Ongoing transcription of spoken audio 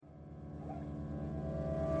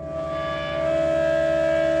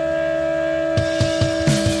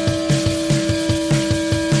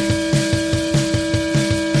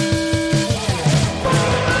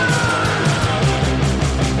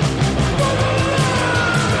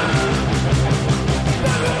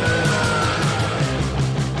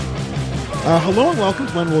Hello and welcome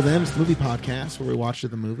to When Will It End, the movie podcast where we watch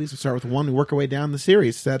the movies. We start with one, we work our way down the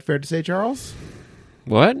series. Is that fair to say, Charles?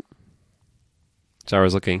 What? Sorry, I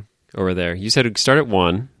was looking over there. You said start at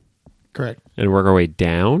 1. Correct. And work our way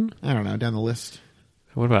down? I don't know, down the list.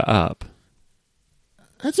 What about up?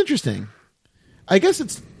 That's interesting. I guess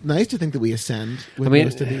it's nice to think that we ascend with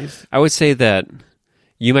most of these. I would say that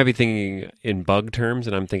you might be thinking in bug terms,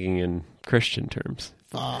 and I'm thinking in Christian terms.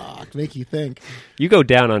 Fuck, make you think. You go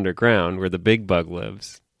down underground where the big bug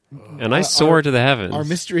lives, and I soar to the heavens. Our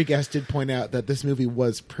mystery guest did point out that this movie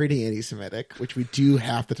was pretty anti-Semitic, which we do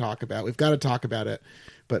have to talk about. We've got to talk about it.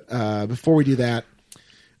 But before we do that,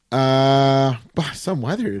 some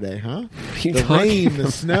weather today, huh? The rain,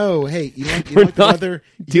 the snow. Hey, you like the weather?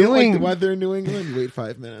 You don't like the weather in New England? You wait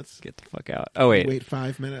 5 minutes. Get the fuck out. Oh, wait. You wait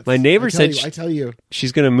 5 minutes. My neighbor said I tell you.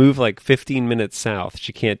 She's going to move like 15 minutes south.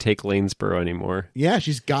 She can't take Lanesboro anymore. Yeah,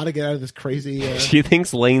 she's got to get out of this crazy... she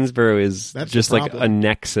thinks Lanesboro is just like a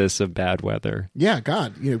nexus of bad weather. Yeah,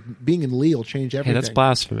 God. Being in Lee will change everything. Hey, that's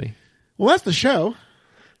blasphemy. Well, that's the show.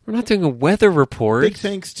 We're not doing a weather report. Big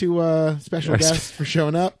thanks to special guests for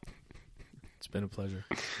showing up. It's been a pleasure.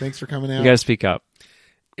 Thanks for coming out. You got to speak up.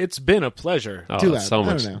 It's been a pleasure. Oh, Too loud. so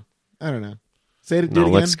much. I don't know. Say it, No, do it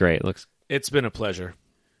it looks again. great. It's been a pleasure.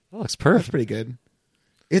 That looks That's perfect. pretty good.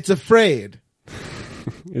 It's afraid.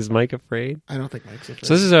 Is Mike afraid? I don't think Mike's afraid.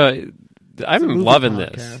 So this is I'm loving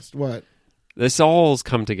this. What? This all's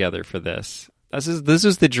come together for this. This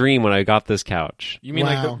was the dream when I got this couch. You mean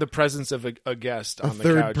Wow. like the presence of a guest A on the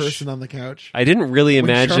third couch? person on the couch. I didn't really When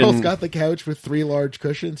imagine. Charles got the couch with 3 large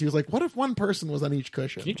cushions, he was like, what if one person was on each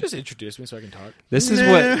cushion? Can you just introduce me so I can talk? This is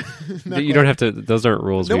Nah, not you don't have to. Those aren't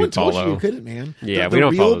rules No we one told follow. you you couldn't, man. Yeah, the we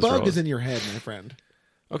don't real follow those bug rules. is in your head, my friend.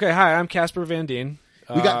 Okay, hi, I'm Casper Van Dien.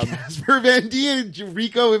 We got Casper Van Dien and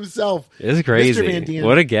Rico himself. This is crazy. Mr. Van Dien,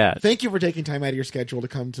 What a get! Thank you for taking time out of your schedule to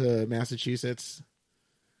come to Massachusetts.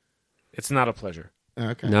 It's not a pleasure.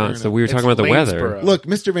 Okay. No, fair so enough. we were talking about the weather. Lanesboro. Look,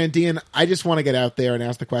 Mr. Van Dien, I just want to get out there and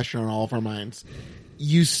ask the question on all of our minds.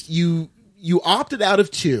 You opted out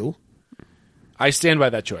of 2. I stand by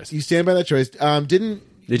that choice. You stand by that choice.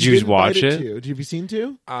 Did you didn't watch bite it? 2. Have you seen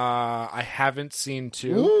 2? I haven't seen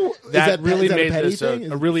 2. Ooh, that really is that a made petty this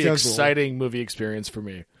thing? a really Sounds cool. exciting movie experience for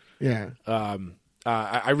me. Yeah.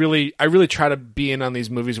 I really try to be in on these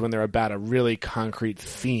movies when they're about a really concrete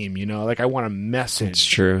theme, like I want a message. It's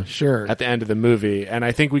true. Sure. At the end of the movie, and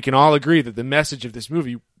I think we can all agree that the message of this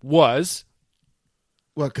movie was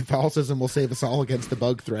Well, Catholicism will save us all against the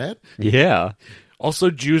bug threat. Yeah.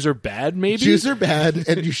 also Jews are bad, maybe? Jews are bad,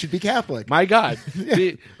 and you should be Catholic. My God.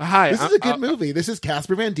 Hi. This is a good movie. This is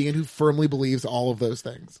Casper Van Dien, who firmly believes all of those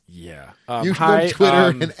things. Yeah. You can go on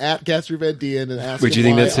Twitter and at Casper Van Dien and ask Would him you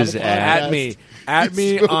think why that's on his the ad? podcast At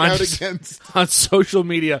me he spoke on, out against. on social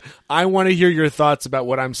media. I want to hear your thoughts about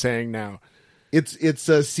what I'm saying now. It's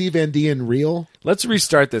C. Van Dien real. Let's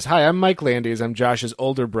restart this. Hi, I'm Mike Landis. I'm Josh's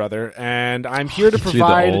older brother, and I'm here to You're the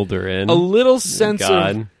provide older end. a little sense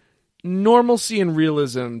God. of normalcy and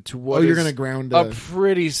realism to what you're is gonna ground a a-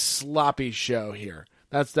 pretty sloppy show here.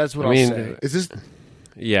 That's what I'll mean, say. Is this?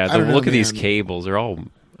 Yeah. I don't know, Look at these man. cables. They're all.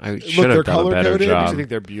 I Look, should they're have done a better color-coded. I job. think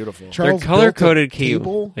they're beautiful. They're Charles color coded built a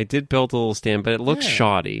cable. I did build a little stand, but it looks Yeah.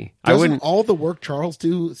 shoddy. I Doesn't wouldn't. all the work Charles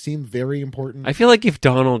do seem very important? I feel like if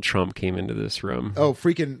Donald Trump came into this room. Oh,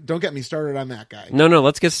 freaking! Don't get me started on that guy. No,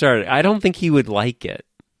 let's get started. I don't think he would like it.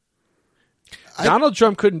 Donald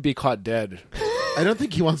Trump couldn't be caught dead I don't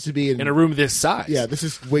think he wants to be in a room this size. Yeah, this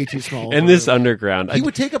is way too small. And for this him. underground. He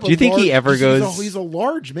would take up. Do you think he ever goes? He's a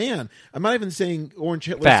large man. I'm not even saying Orange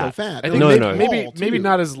Hitler's Fat. so fat. I think No. maybe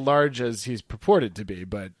not as large as he's purported to be,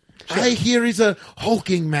 but I hear he's a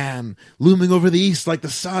hulking man looming over the east like the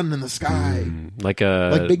sun in the sky. like Big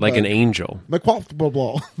an Bug. angel.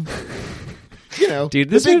 McQualtable. Dude, the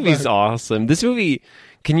this Big movie's Bug. awesome. This movie,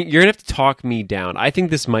 you're gonna have to talk me down. I think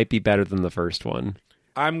this might be better than the first one.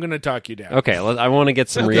 I'm gonna talk you down. Okay, I want to get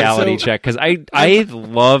some Okay, reality so- check because I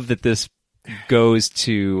love that this goes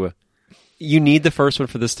to. You need the first one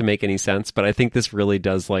for this to make any sense, but I think this really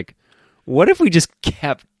does. Like, what if we just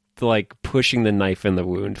kept pushing the knife in the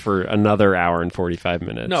wound for another hour and 45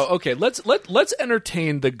 minutes? No, okay. Let's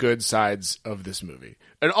entertain the good sides of this movie.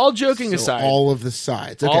 And all joking aside, all of the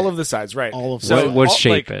sides. Okay. all of the sides, right? All of so them. What all-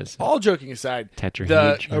 shape is? all joking aside,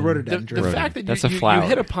 Tetrahedron. A rhododendron. the fact that That's you, a you flower.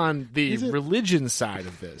 hit upon the Is it? religion side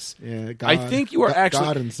of this, Yeah, God, I think you are God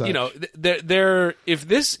actually, and such. there. If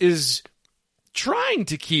this is trying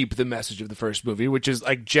to keep the message of the first movie, which is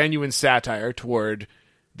like genuine satire toward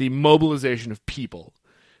the mobilization of people.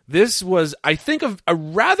 This was, I think, a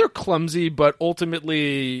rather clumsy but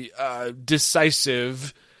ultimately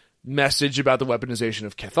decisive message about the weaponization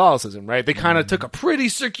of Catholicism, right? They kind of took a pretty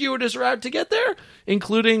circuitous route to get there,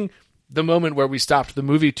 including the moment where we stopped the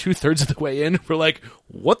movie 2/3 of the way in. We're like,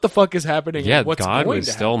 what the fuck is happening? Yeah, and what's God going was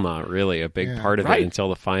to still happen? not really a big part of Right. it until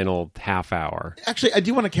the final half hour. Actually, I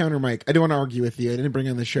do want to counter Mike. I do want to argue with you. I didn't bring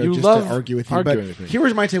on the show You just love to argue with you. arguing But with me. here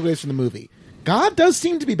was my takeaways from the movie. God does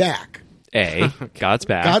seem to be back. A, God's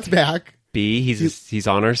back. God's back. B, he's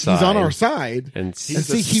on our side. He's on our side. And And C,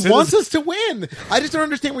 see, he wants us to win. I just don't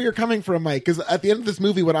understand where you're coming from, Mike. Because at the end of this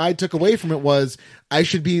movie, what I took away from it was I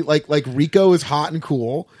should be like Rico is hot and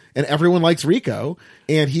cool, and everyone likes Rico,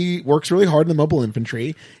 and he works really hard in the mobile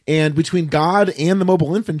infantry. And between God and the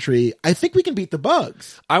mobile infantry, I think we can beat the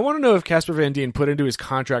bugs. I want to know if Casper Van Dien put into his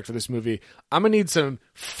contract for this movie, I'm going to need some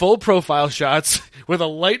full profile shots with a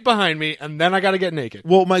light behind me, and then I got to get naked.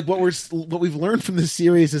 Well, Mike, what we've learned from this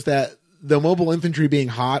series is that the mobile infantry being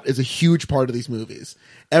hot is a huge part of these movies.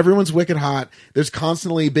 Everyone's wicked hot. There's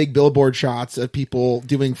constantly big billboard shots of people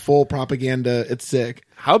doing full propaganda. It's sick.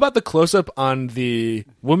 How about the close up on the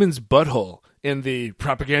woman's butthole in the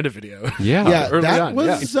propaganda video? Yeah. Yeah, early that on,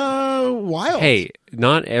 was wild. Hey,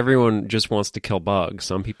 not everyone just wants to kill bugs.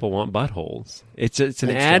 Some people want buttholes. It's an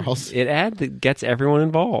Thanks, ad. Charles. An ad that gets everyone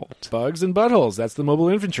involved. Bugs and buttholes. That's the mobile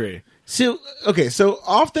infantry. So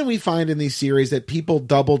often we find in these series that people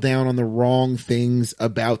double down on the wrong things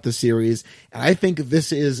about the series. And I think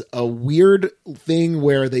this is a weird thing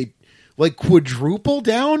where they like quadruple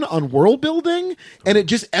down on world building, and it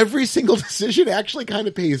just every single decision actually kind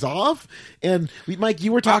of pays off. And Mike,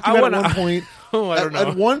 you were talking about at one point. I don't know.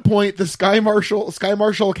 At one point, the Sky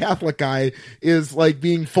Marshal Catholic guy is like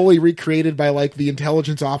being fully recreated by like the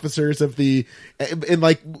intelligence officers of the, and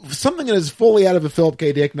like something that is fully out of a Philip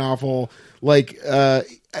K. Dick novel. Like,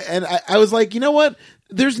 and I was like, you know what?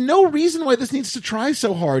 There's no reason why this needs to try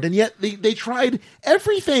so hard, and yet they tried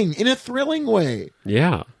everything in a thrilling way.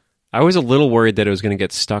 Yeah. I was a little worried that it was going to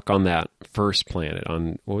get stuck on that first planet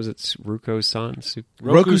on, what was it, Ruko-san?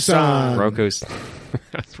 Roku-san. Roko's.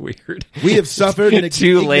 That's weird. We have suffered an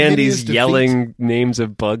Two ignominious Landys defeat. yelling names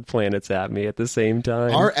of bug planets at me at the same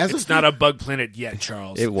time. It's not a bug planet yet,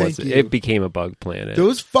 Charles. It was. Thank you. It became a bug planet.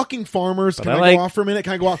 Those fucking farmers. Can I I like- go off for a minute?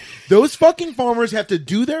 Can I go off? Those fucking farmers have to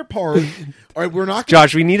do their part. All right, we're not.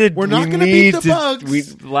 Josh, we needed. We're not we going to beat need the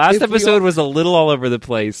bugs. Last if we episode all- was a little all over the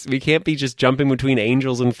place. We can't be just jumping between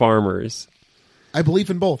angels and farmers. I believe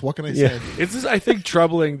in both. What can I say? Yeah. It's just, I think,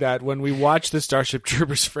 troubling that when we watch the Starship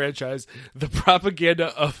Troopers franchise, the propaganda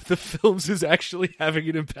of the films is actually having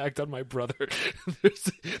an impact on my brother.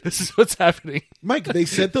 This is what's happening. Mike, they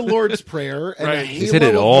said the Lord's Prayer, and Right. a They halo said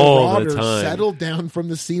it of all the marauders time. settled down from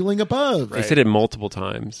the ceiling above. They said it multiple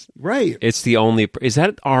times. Right. It's the only. Is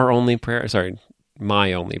that our only prayer? Sorry,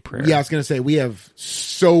 my only prayer. Yeah, I was going to say, we have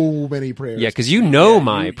so many prayers. Yeah, because you know Yeah,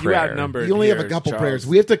 my you prayer. outnumbered. You only have a here, couple Charles. prayers.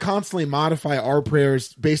 We have to constantly modify our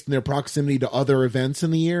prayers based on their proximity to other events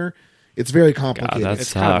in the year. It's very complicated. that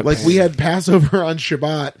It's kind of sucks. Like, we had Passover on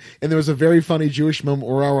Shabbat, and there was a very funny Jewish moment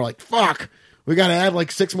where we were like, fuck, we got to add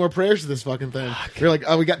like 6 more prayers to this fucking thing. We're like,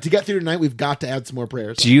 oh, we got to get through tonight, we've got to add some more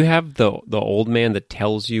prayers. Do you have the old man that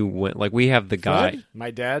tells you when? Like we have the guy. Fred?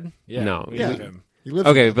 My dad? Yeah. No. we Yeah. have him. He lives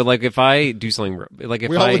Okay, with but like if I do something, like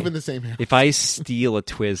if we all I live in the same house. if I steal a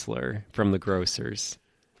Twizzler from the grocers,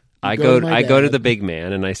 I go go to my I go to dad. the big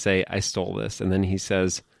man and I say I stole this, and then he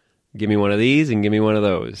says, "Give me one of these and give me one of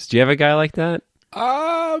those." Do you have a guy like that?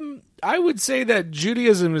 I would say that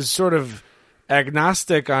Judaism is sort of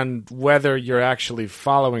agnostic on whether you're actually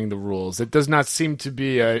following the rules. It does not seem to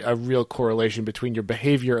be a real correlation between your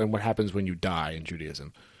behavior and what happens when you die in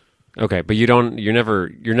Judaism. Okay, but you're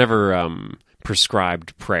never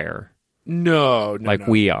prescribed prayer No, like no.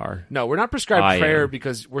 we are. No, we're not prescribed I prayer am.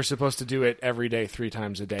 because we're supposed to do it every day 3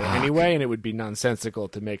 times a day anyway, and it would be nonsensical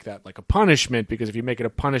to make that like a punishment, because if you make it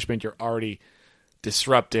a punishment, you're already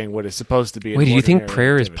disrupting what is supposed to be an Wait, do you think ordinary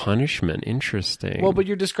prayer is activity. punishment? Interesting. Well, but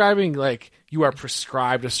you're describing like you are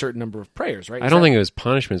prescribed a certain number of prayers, right? I don't think it was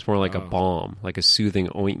punishment. It's more like a balm, like a soothing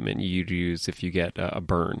ointment you'd use if you get a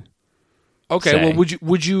burn. Okay, say. well,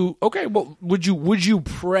 would you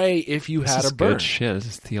pray if you This had is a burn? good shit. This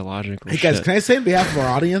is theological Hey guys, shit. can I say on behalf of our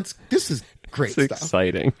audience, this is great It's stuff.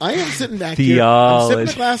 exciting. I am sitting back here, I'm sipping a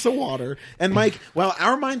Theology. glass of water, and Mike, while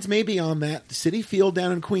our minds may be on that city field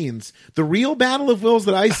down in Queens, the real battle of wills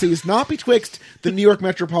that I see is not betwixt the New York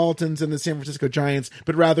Metropolitans and the San Francisco Giants,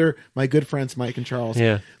 but rather my good friends Mike and Charles.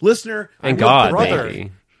 Yeah. Listener, And I'm God, with the brother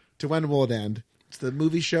maybe. to When Will It End? It's the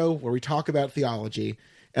movie show where we talk about theology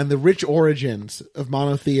and the rich origins of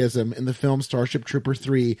monotheism in the film Starship Trooper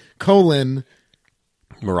 3,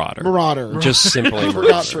 Marauder. Marauder. Just simply I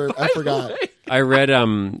Marauder. forgot. I forgot. I read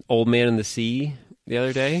Old Man in the Sea the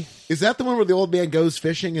other day. Is that the one where the old man goes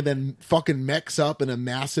fishing and then fucking mechs up in a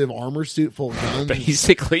massive armor suit full of guns?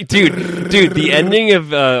 Basically, dude, the ending of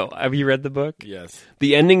have you read the book? Yes.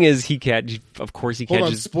 The ending is he of course he Hold on,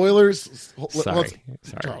 catches. spoilers. Sorry.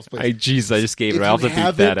 Charles, please. I just gave it. If I'll have you to beat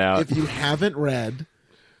haven't- that out. If you haven't read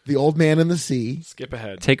The Old Man and the Sea, Skip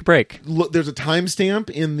ahead. Take a break. look, there's a timestamp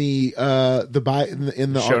in the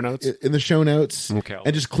Show notes? in the show notes. Okay.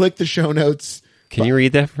 And just click the show notes. Can you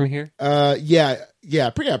read that from here?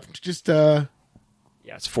 Just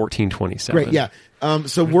Yeah, it's 1427. great. Yeah.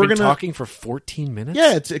 So We've we're been gonna talking for 14 minutes?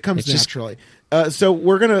 Yeah, it comes It's just- naturally. So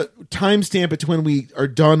we're gonna timestamp it to when we are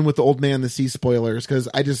done with the Old Man and the Sea spoilers because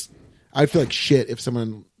I feel like shit if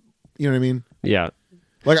someone, you know what I mean? Yeah.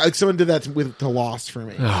 Like someone did that to Lost for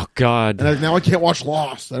me, Oh God. now I can't watch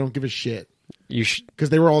Lost. I don't give a shit You should. because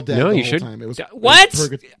they were all dead. No, the you whole should. Time. It was What?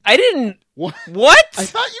 purga- I didn't. What? What? I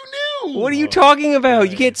thought you knew. What are you talking about?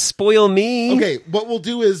 You can't spoil me. Okay, what we'll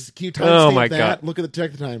do is can you timestamp Oh, my that? God. Look at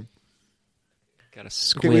check the time. Gotta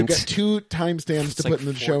Okay, we've got squint. 2 timestamps to like put in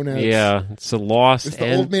the show notes. Yeah, it's a loss. It's the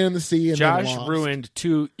and Old Man and the Sea and then Josh Lost. ruined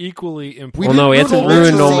two equally We important Well, no, he didn't hasn't ruin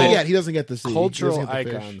ruined the Old sea Man. yet. He doesn't get the sea. He cultural doesn't get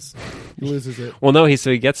the fish. icons. He loses it. Well, no,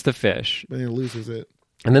 so he gets the fish, Then he loses it.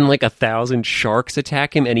 and then like 1,000 sharks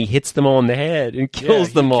attack him, and he hits them all in the head and kills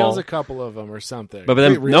Yeah, them he all. kills a couple of them or something. But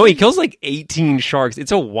then, Wait, really? no, he kills like 18 sharks.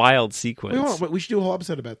 It's a wild sequence. Wait, hold on, wait, we should do a whole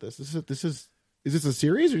episode about this. Is this a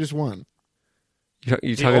series or just one? You're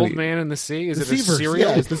the talking. Old Man in the Sea? Is The it a Seaverse. serial?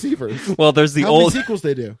 Yeah, it's the Seaverse. Well, there's the How many old. sequels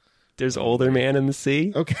they do? There's Older Man in the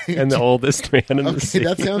Sea. Okay. And the Oldest Man in the Okay, Sea.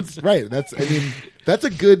 that sounds right. That's a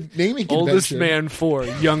good naming Oldest convention. Man 4,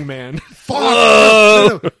 Young Man. Fuck.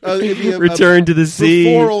 No. It'd be Return to the Sea.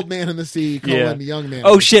 Before Old Man in the Sea, Yeah. Young Man.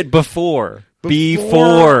 Oh shit! Before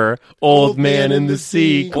Old Man in the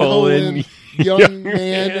Sea, colon. Young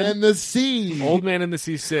Man and the Sea. Old Man in the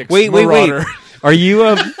Sea 6. Wait. Marauder. Are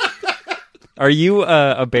you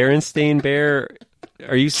a Berenstain Bear?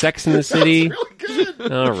 Are you Sex in the City? Really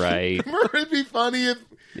good. All right. It'd be funny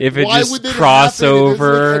If it why just would it happen? It doesn't make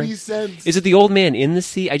crossover. any sense. Is it the Old Man in the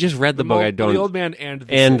Sea? I just read the book. I don't. The Old Man and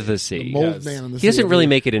the and Sea. the sea. The Mold Yes. Man in the He doesn't Sea. really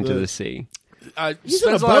make it into the sea. He He's in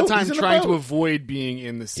spends a a lot of boat. time He's in a trying to boat. avoid being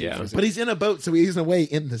in the sea. Yeah. for some- But he's in a boat, so he's in a way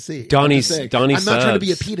in the sea. Donnie's- I'm just saying. Donnie I'm not trying to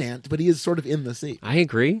be a subs. pedant, but he is sort of in the sea. I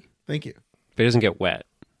agree, Thank you. but he doesn't get wet.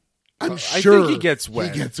 I'm I sure think he gets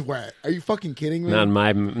wet. He gets wet. Are you fucking kidding me? Not in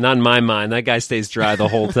my mind. That guy stays dry the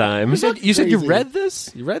whole time. You said you Crazy. read this?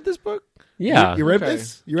 You read this book? Yeah. You read Okay.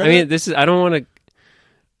 this? You read I mean, it? this is. I don't want to.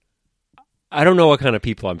 I don't know what kind of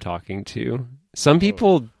people I'm talking to. Some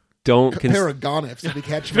people don't consider Paragonifs, if you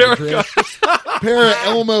catch my drift.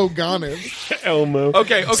 Para-Elmo-Gonifs. Elmo.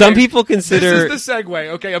 Okay. Some people consider. This is the segue.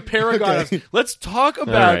 Okay, a paragon. Okay. Let's talk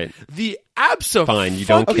about right. the absolute Fine, you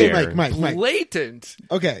don't Okay, care. Mike. blatant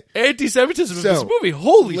Okay. anti-Semitism of So, this movie.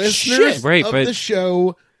 Holy Listeners shit! Right, of but- the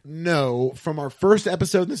show know from our first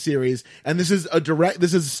episode in the series, and this is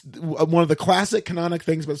one of the classic canonic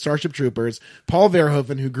things about Starship Troopers. Paul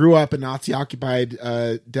Verhoeven, who grew up in Nazi-occupied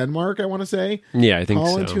Denmark, I want to say. Yeah, I think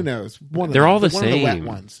Holland, so. who knows? One of They're them. all the One of the wet same.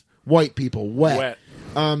 ones. White people, Wet.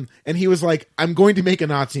 And he was like, I'm going to make a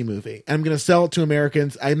Nazi movie. I'm going to sell it to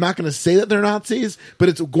Americans. I'm not going to say that they're Nazis, but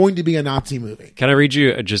it's going to be a Nazi movie. Can I read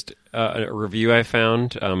you just a review I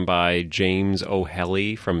found by James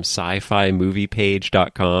O'Helly from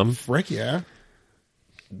sci-fi-moviepage.com? Frick yeah.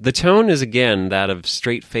 The tone is again that of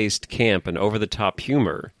straight-faced camp and over-the-top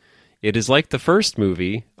humor. It is like the first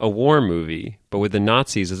movie, a war movie, but with the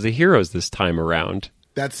Nazis as the heroes this time around.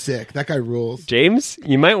 That's sick. That guy rules. James,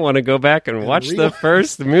 you might want to go back and watch the rewind.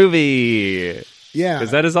 first movie, Yeah.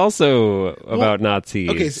 because that is also about Nazis.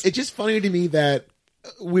 Okay, so it's just funny to me that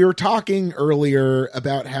we were talking earlier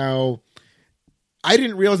about how I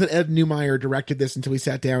didn't realize that Ed Neumeyer directed this until we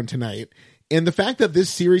sat down tonight. And the fact that this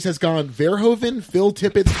series has gone Verhoeven, Phil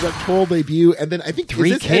Tippett's directorial debut, and then I think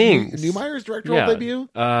Three is this Kings. Ed Neumeyer's directorial yeah. debut?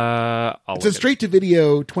 I'll It's a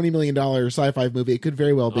straight-to-video $20 million sci-fi movie. It could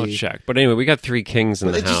very well be. I'll check. But anyway, we got Three Kings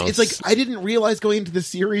in the house. It's like I didn't realize going into the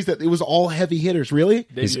series that it was all heavy hitters. Really?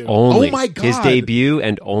 his Debut. only, Oh my God. his debut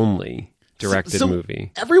and only directed So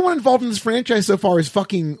movie. Everyone involved in this franchise so far is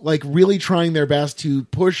fucking like really trying their best to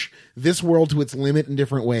push this world to its limit in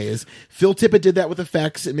different ways. Phil Tippett did that with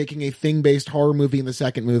effects and making a thing-based horror movie in the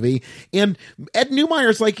second movie. And Ed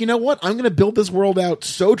Neumeyer's like, you know what? I'm going to build this world out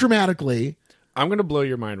so dramatically. I'm going to blow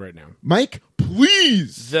your mind right now. Mike,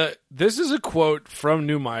 please. This is a quote from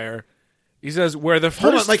Neumeyer. He says, "Where the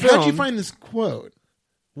Hold first on. Like, film, how'd you find this quote?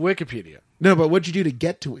 Wikipedia." No, but what'd you do to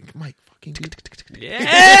get to it? Mike, fucking.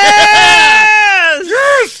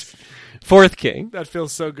 Yes! Fourth King. That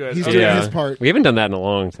feels so good. He's Okay. doing his part. We haven't done that in a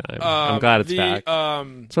long time. I'm glad it's back. It's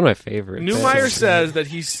one of my favorites. Newmeyer says that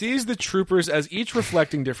he sees the troopers as each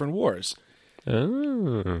reflecting different wars.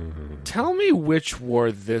 Oh. Tell me which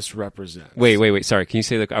war this represents. Wait. Sorry. Can you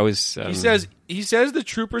say that? I was. He says the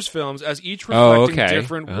troopers' films as each reflecting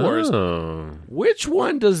different wars. Oh. Which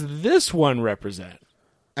one does this one represent?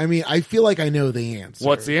 I mean, I feel like I know the answer.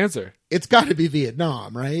 What's the answer? It's got to be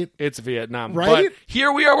Vietnam, right? It's Vietnam. Right? But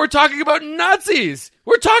here we are. We're talking about Nazis.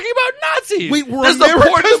 We're talking about Nazis. Wait, were That's the point of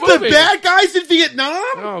America's the the movie. bad guys in Vietnam?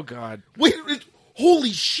 Oh, God. Wait,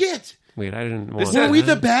 holy shit! Wait, I didn't. This Were is- we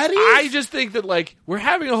the baddies? I just think that, like, we're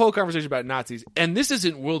having a whole conversation about Nazis, and this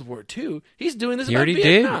isn't World War II. He's doing this He about already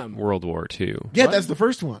Vietnam. did World War II. Yeah, that's the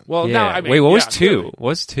first one. Well, Yeah. now, I mean, Wait, what was yeah, two? clearly.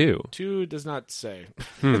 What's two? 2 does not say.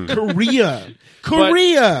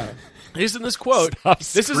 Korea. Isn't this quote? Stop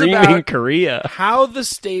This is screaming about Korea. how the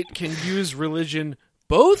state can use religion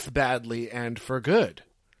both badly and for good.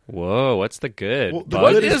 Whoa, what's the good? Well, the Bug?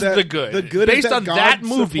 What good is is that- the good? the good is Based that on God that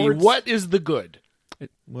movie, supports- what is the good?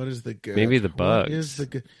 What is the good? Maybe the What bugs. is the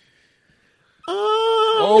good?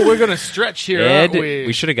 Oh, we're gonna stretch here, Ed, aren't we?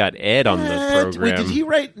 we should have got Ed on the program. Wait, did he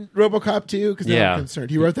write RoboCop 2? Because Yeah. I'm concerned.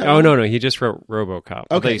 He wrote that. Oh one? no, he just wrote RoboCop. I thought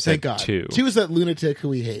Okay, you said thank God. two. 2 is that lunatic who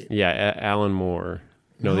we hate. Yeah, Alan Moore.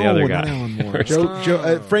 No, the other guy. Not Alan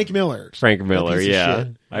Moore. Frank Miller. Frank Miller. piece of Yeah, shit.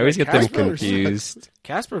 I always get them Casper confused.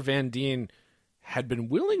 Casper Van Dien had been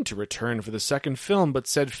willing to return for the second film, but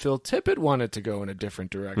said Phil Tippett wanted to go in a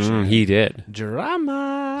different direction. He did.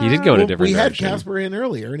 Drama. He did go in a Well, different we had direction. Casper in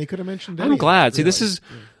earlier, and he could have mentioned. I'm anything, glad. See, really. this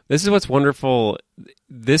is what's wonderful.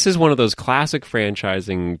 This is one of those classic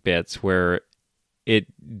franchising bits where it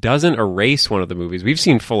doesn't erase one of the movies. We've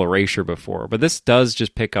seen full erasure before, but this does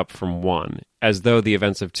just pick up from one, as though the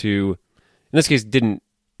events of two, in this case, didn't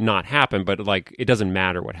not happen, but like it doesn't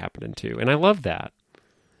matter what happened in two, and I love that.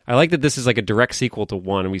 I like that this is like a direct sequel to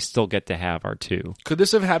one, and we still get to have our two. Could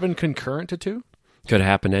this have happened concurrent to 2? Could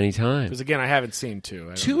happen anytime. Because again, I haven't seen 2. I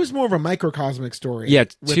don't 2 know. is more of a microcosmic story. Yeah,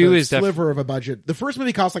 with 2 a is sliver of a budget. The first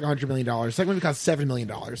movie cost like $100 million. The second movie cost $7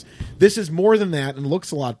 million. This is more than that and looks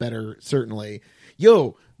a lot better. Certainly,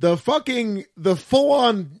 the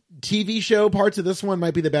full-on TV show parts of this one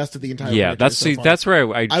might be the best of the entire. Yeah, franchise so far. that's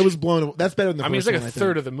where I was blown. That's better than the I first mean, it's like one, a I think.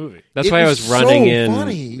 third of the movie. That's It why I was was running so in,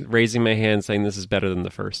 funny. raising my hand, saying this is better than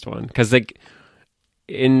the first one. Because, like,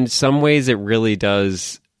 in some ways, it really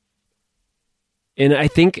does. And I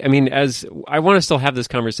think, I mean, as I want to still have this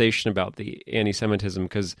conversation about the anti-Semitism,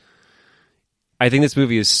 because I think this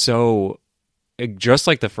movie is so, just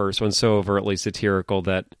like the first one, so overtly satirical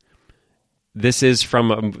that this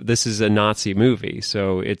is a Nazi movie.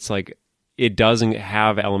 So it's like it doesn't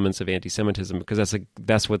have elements of anti-Semitism because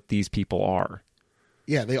that's what these people are.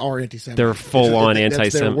 Yeah, they are anti-Semitic. They're full-on That's their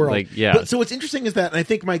anti-Sem- world. like, yeah. But, so what's interesting is that, and I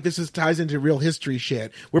think, Mike, this ties into real history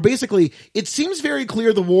shit, where basically it seems very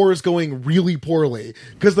clear the war is going really poorly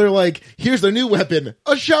because they're like, here's their new weapon,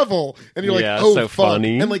 a shovel, and you're Yeah, like, oh, so fuck.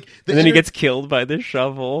 funny. And like, and then he gets killed by the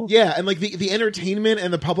shovel. Yeah, and like the entertainment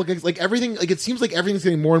and the public, like everything, like it seems like everything's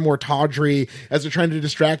getting more and more tawdry as they're trying to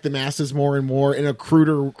distract the masses more and more in a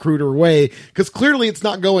cruder way, because clearly it's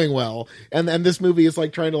not going well. And this movie is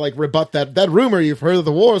like trying to like rebut that rumor you've heard that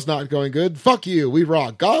the war is not going good. Fuck you, we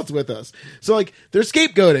rock. God's with us. So like they're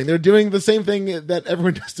scapegoating. They're doing the same thing that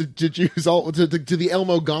everyone does to Jews, all to the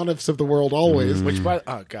Elmo Gonoffs of the world always. Which, by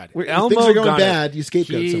oh god, Where Elmo things are going Gunn, bad, you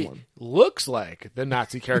scapegoat he someone. looks like the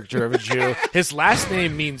Nazi caricature of a Jew. His last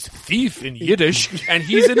name means thief in Yiddish, and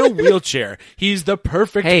he's in a wheelchair. He's the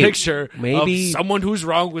perfect Hey, picture maybe- of someone who's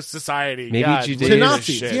wrong with society. Maybe God, Judaism- To look at this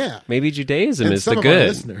Nazis, shit. yeah. Maybe Judaism And is some the of our good.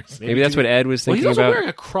 listeners. Maybe that's what Ed was Well, he's thinking also about. wearing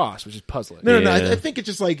a cross, which is puzzling. No, Yeah. I think it's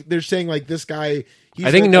just like they're saying like this guy. He's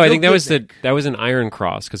I think a no. I real think that good was Nick. that was an Iron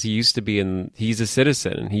Cross because he used to be he's a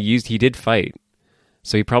citizen and he did fight,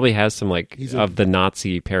 so he probably has some like He's a- of the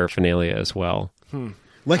Nazi paraphernalia as well.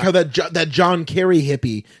 Like how that John Kerry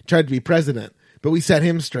hippie tried to be president, but we set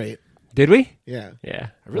him straight. Did we? Yeah, Yeah.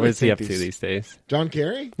 really What is he think up to these- these days? John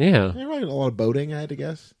Kerry. Yeah. They're running a lot of boating. I had to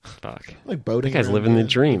guess, Fuck. like boating. That guy's around living the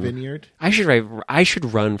dream. vineyard. I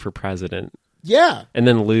should run for president Yeah, and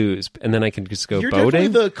then lose, and then I can just go you're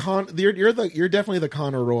boating. You're definitely the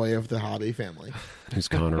Conor Roy of the Hobby family. Who's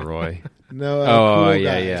Conor Roy? No, Oh cool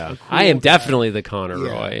yeah, guys, yeah. a cool I am guy. definitely the Conor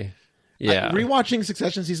Yeah. Roy. Yeah. Rewatching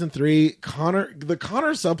Succession season 3, the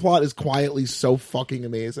Connor subplot is quietly so fucking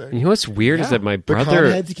amazing. You know what's weird is that my The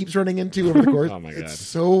brother, heads he keeps running into over the course. Oh my God. It's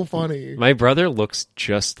so funny. my brother looks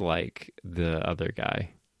just like the other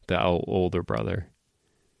guy, the older brother.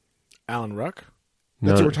 Alan Ruck,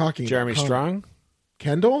 That's No. what we're talking Jeremy about. Strong,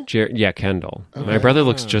 Kendall? Yeah, Kendall. My brother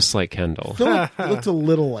looks just like Kendall. Philip looks a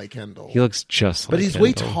little like Kendall. He looks just like but he's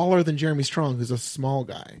way Kendall. taller than Jeremy Strong, who's a small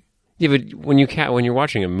guy. Yeah, but when you're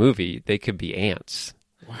watching a movie, they could be ants.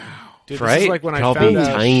 Dude, Right? This is like when Could I all found be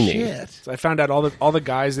out. tiny. Shit. So I found out all the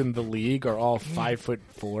guys in the league are all 5'4".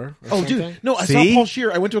 Or Oh, something. dude. No, I See? saw Paul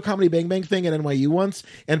Scheer. I went to a Comedy Bang Bang thing at NYU once,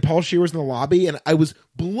 and Paul Scheer was in the lobby, and I was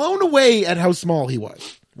blown away at how small he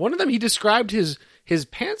was. One of them, he described his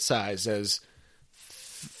pant size as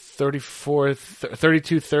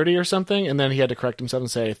 32-30 or something, and then he had to correct himself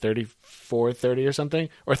and say 34-30 or something,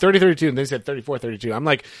 or 30-32, and then he said 34-32. I'm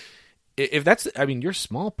like, if that's, I mean, you're a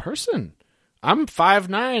small person. I'm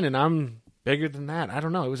 5'9", and I'm bigger than that. I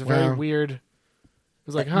don't know. It was a very Wow. weird. It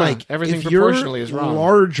was like, Mike, everything if proportionally you're is wrong.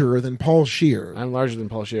 larger than Paul Scheer, I'm larger than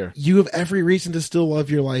Paul Scheer. you have every reason to still love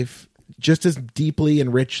your life just as deeply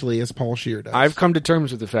and richly as Paul Scheer does. I've come to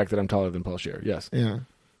terms with the fact that I'm taller than Paul Scheer. Yes. Yeah.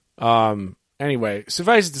 Anyway,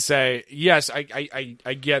 suffice it to say, yes, I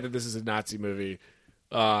get that this is a Nazi movie.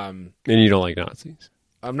 And you don't like Nazis.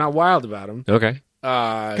 I'm not wild about them. Okay.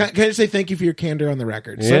 Can I just say thank you for your candor on the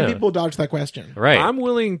record? Yeah. Some people dodge that question. Right. I'm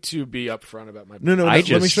willing to be upfront about my. No, I let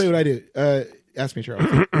me just- show you what I do. Ask me,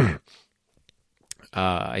 Charles.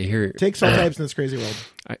 I hear. Take cell types in this crazy world.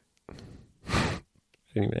 I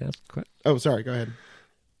didn't even ask a question. Oh, sorry. Go ahead.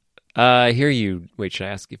 I hear you. Wait, should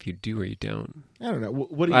I ask if you do or you don't? I don't know.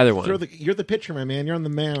 What do you Either one. You're the pitcher, my man. You're on the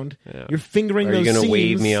mound. Yeah. You're fingering Are you those gonna seams.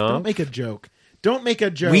 wave me off? Don't make a joke. Don't make a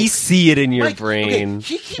joke. We see it in your Mike, okay, brain.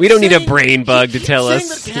 he keeps We don't need a saying- brain bug he to keeps tell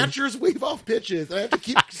saying us. that catchers wave off pitches. And I have to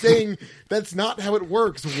keep saying that's not how it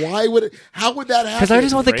works. Why would it? How would that happen? Because I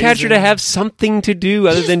just want the catcher to have something to do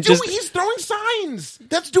other than just. He's throwing signs.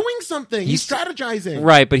 That's doing something. He's strategizing.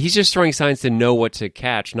 Right, but he's just throwing signs to know what to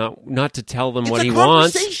catch, not to tell them It's what a he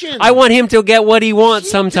wants. conversation. I want him to get what he wants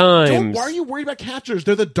sometimes. Why are you worried about catchers?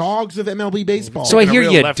 They're the dogs of MLB baseball. So I Taking a hear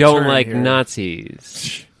real you left don't turn like here. Takes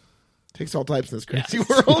Nazis. all types in this crazy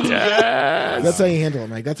world. That's how you handle it,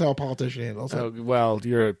 Mike. That's how a politician handles it. Oh, well,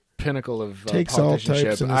 you're a pinnacle of Takes all politicianship.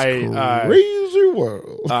 types in this I, crazy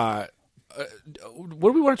world. what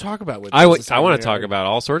do we want to talk about with I this time want of to talk year? about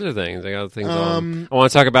all sorts of things. I got things on. I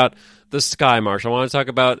want to talk about the Sky Marshal. I want to talk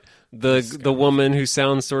about the woman who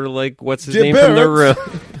sounds sort of like what's his Jim name from the Barrett.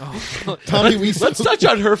 room. Tommy Wiseau. Let's touch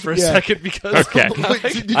on her for a Yeah. second because Okay. Wait,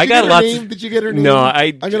 did you I get got her lots name? of- Did you get her name? No,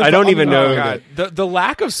 I'm gonna- I don't I'm even gonna- know. Oh, God. The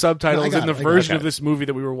lack of subtitles No, I got in the it. I version got of this movie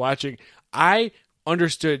that we were watching, I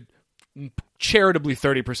understood charitably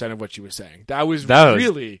 30% of what she was saying. That was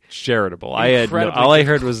really charitable. I had incredibly all I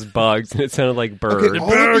heard was bugs, and it sounded like birds. Okay,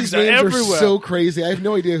 all of these birds are names are everywhere. so crazy. I have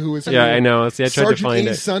no idea who is who. Yeah, I know. See, I tried to Sergeant find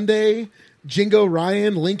A. it. Sunday, Jingo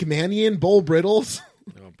Ryan, Link Mannion, Bull Brittles.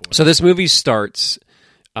 So this movie starts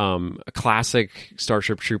a classic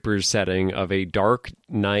Starship Troopers setting of a dark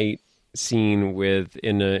night scene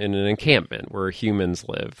in an encampment where humans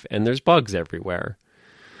live, and there's bugs everywhere.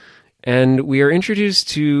 And we are introduced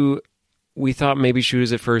to. We thought maybe she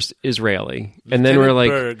was at first Israeli, and then we're like,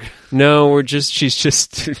 Berg. no, she's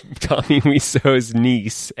just Tommy Wiseau's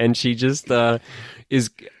niece, and she just is.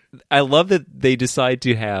 I love that they decide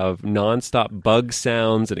to have nonstop bug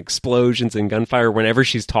sounds and explosions and gunfire whenever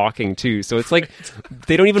she's talking too. So it's like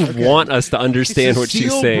they don't even want us to understand what she's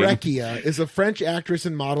Cecile saying. Breccia is a French actress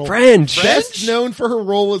and model. French. Best known for her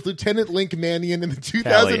role as Lieutenant Link Mannion in the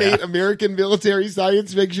 2008 Hell yeah. American military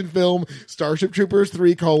science fiction film Starship Troopers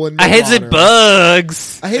 3: I hate the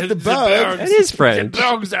bugs. I hate the bugs. That is French.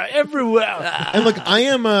 Dogs are everywhere. And look, I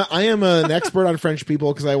am an expert on French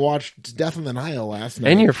people because I watched Death on the Nile last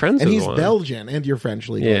night. And you're friends and with he's one. Belgian, and you're French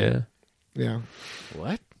legally. Yeah. Yeah.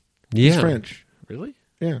 What? He's Yeah. French. Really?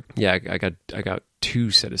 Yeah. Yeah, I got 2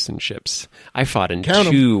 citizenships. I fought in Count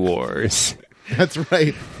 'em. 2 wars. That's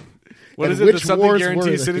right. What And is it? The which something wars were guarantee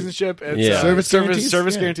they? citizenship? It's, Yeah. Service guarantees?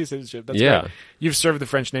 Service Yeah. guarantee citizenship. That's Yeah. right. You've served the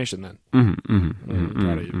French nation then.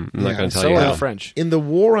 Proud of you. I'm not going to tell So you are how. the French. In the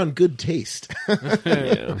war on good taste.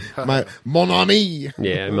 Yeah. Mon ami.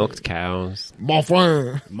 Yeah, milked cows. Mon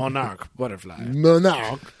frère. Monarch butterfly.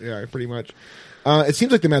 Monarch. Yeah, pretty much. It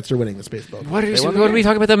seems like the Mets are winning this baseball. What are won we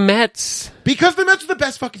talking about the Mets? Because the Mets are the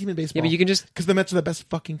best fucking team in baseball. Yeah, but you can just Because the Mets are the best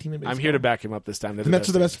fucking team in baseball. I'm here to back him up this time. They're The Mets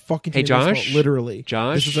are the best fucking team Hey, in Josh? baseball. Literally.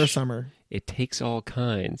 Josh? This is our summer. it takes all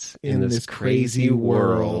kinds In in this crazy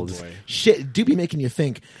world. Boy. Shit, do be making you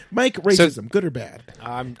think. Mike, racism, good or bad?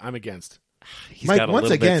 I'm against. He's Mike, got a once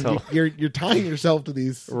little bit again, to- you're tying yourself to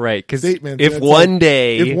these right, because statements. if It's one like,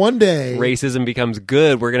 day racism racism becomes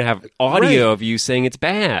good, we're gonna have audio Right. of you saying it's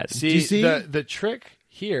bad. See, you see? the trick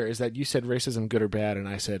here is that you said racism good or bad, and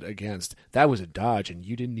I said against. That was a dodge, and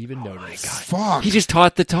you didn't even notice. Fuck. He just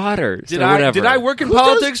taught the totters. Did or I whatever. did I work in Who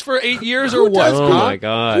politics does- for 8 years who or what? does- Oh my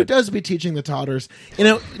god! Who does be teaching the todders? You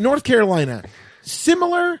know, North Carolina,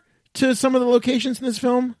 similar to some of the locations in this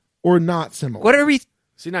film, or not similar? What are we?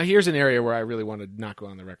 See, now here's an area where I really want to not go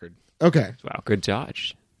on the record. Okay, Wow, good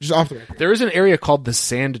dodge. just off the record. There is an area called the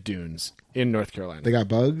Sand Dunes in North Carolina. They got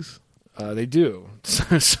bugs. They do.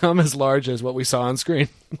 Some as large as what we saw on screen.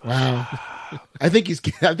 Wow. I think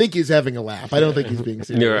he's having a laugh. I don't think he's being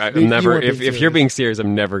serious. I'm never. weren't If being you're serious. being serious,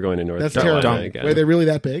 I'm never going to North That's Carolina terrible. again. Were they really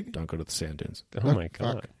that big? Don't go to the Sand Dunes. Oh my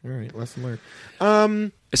god! Fuck. All right, lesson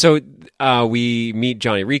learned. So we meet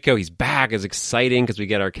Johnny Rico. He's back. It's exciting because we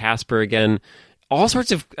get our Casper again. All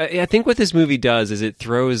sorts of. I think what this movie does is it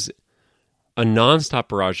throws a nonstop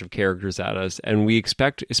barrage of characters at us, and we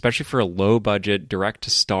expect, especially for a low budget, direct to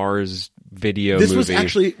stars video This movie. was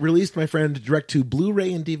actually released, my friend, direct to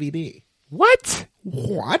Blu-ray and DVD. what?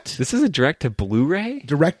 What? This is a direct to Blu-ray.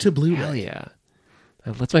 Direct to Blu-ray. Hell yeah!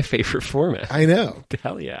 That's my favorite format. I know.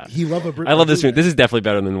 Hell yeah! He love a. I love this movie. This is definitely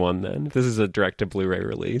better than one. Then if this is a direct to Blu-ray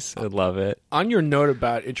release, I love it. On your note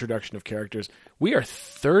about introduction of characters, we are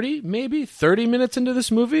 30 minutes into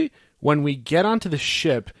this movie when we get onto the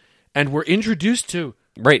ship and we're introduced to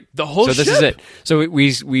Right. the whole So this ship. is it. So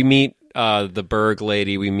we meet the Berg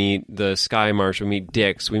lady. We meet the Sky Marshal. We meet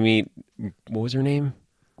Dix. We meet what was her name?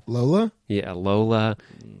 Lola. Yeah, Lola.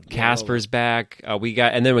 Casper's back.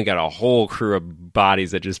 And then we got a whole crew of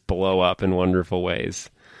bodies that just blow up in wonderful ways.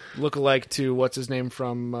 Look-alike to what's his name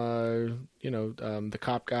from the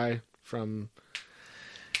cop guy from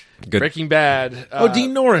Good. Breaking Bad.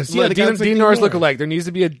 Dean Norris. Yeah, the guy Dean, looks like Dean Dean Norris Norris. look-alike. There needs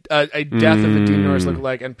to be a death of a Dean Norris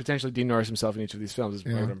look-alike, and potentially Dean Norris himself in each of these films is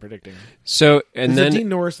what I'm predicting. So and There's a then Dean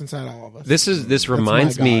Norris inside all of us. this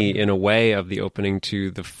reminds my me God. in a way of the opening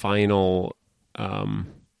to the final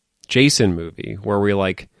Jason movie, where we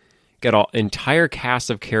like get an entire cast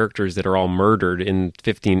of characters that are all murdered in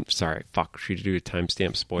 15. Sorry, fuck. Should you do a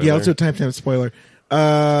timestamp spoiler? Yeah, let's do a timestamp spoiler.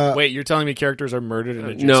 Wait, you're telling me characters are murdered in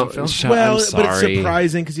a Jason no, film? Well, I'm but it's sorry.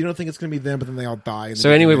 surprising because you don't think it's going to be them, but then they all die. in the So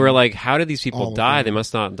anyway, beginning. we're like, how did these All people of die? them. They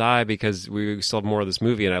must not die because we still have more of this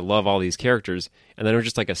movie, and I love all these characters. And then we're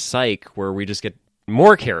just like a psych where we just get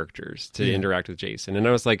more characters to interact with Jason. And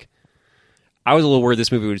I was like, I was a little worried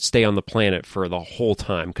this movie would stay on the planet for the whole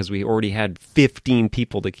time because we already had 15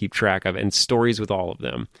 people to keep track of and stories with all of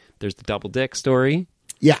them. There's the Double Dick story.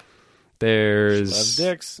 yeah. There's Loves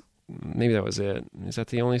dicks. maybe that was it. Is that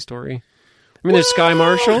the only story? I mean, there's Sky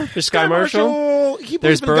Marshal. There's Sky Marshal. He There's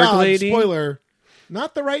believes in Bird God. Lady. Spoiler.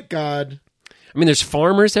 Not the right God. I mean, there's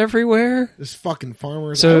farmers everywhere. There's fucking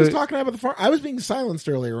farmers. So- I was talking about the farm. I was being silenced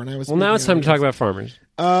earlier when I was. Well, now it's time to talk about farmers.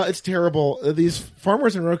 It's terrible. These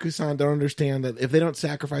farmers in Roku-san don't understand that if they don't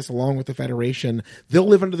sacrifice along with the Federation, they'll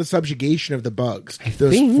live under the subjugation of the bugs.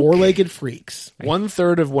 Those think- four-legged freaks.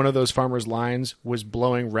 1/3 of one of those farmers' lines was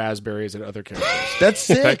blowing raspberries at other characters. That's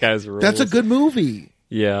sick. That guy's rules. That's a good movie.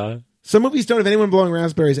 Yeah. Some movies don't have anyone blowing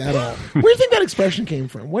raspberries at all. Where do you think that expression came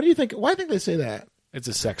from? What do you think? Why do you think they say that? It's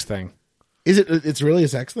a sex thing. Is it? It's really a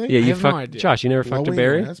sex thing? Yeah, you have no fucked idea. Josh. You never fucked a Blowing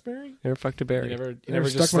berry. raspberry? Never fucked a berry. You never Never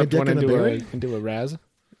just stuck my slipped dick one in a into berry? into a raz?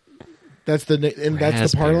 That's the and that's the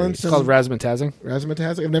Raspberries. parlance. It's called razzmatazing.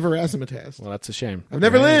 razzmatazz. I've never razzmatazed. Well, that's a shame. I've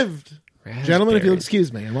never lived. Gentlemen, if you'll Raspberries.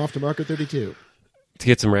 excuse me, I'm off to Market 32. To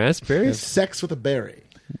get some Have raspberries. sex with a berry.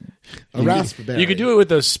 A raspberry. You could do it with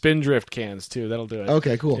those Spindrift cans too. That'll do it.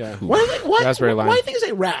 Okay, cool. Yeah. Why Raspberry lime. do you think they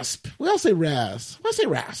say rasp? We all say ras. Why say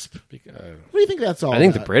rasp? What Uh, do you think that's all I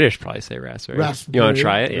think the about? British probably say raspberry. Raspberry. You want to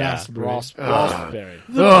try it? Yeah. Raspberry. raspberry.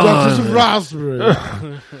 Doctors of raspberry.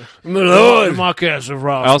 Marcus of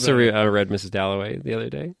I also read Mrs. Dalloway the other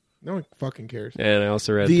day, No one fucking cares. and I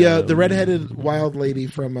also read The redheaded wild lady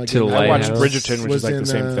from the Game of I watched Lighthouse. Bridgerton, which is like the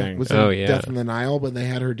same thing. Was in Oh, yeah. Death in the Nile, but they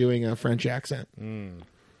had her doing a French accent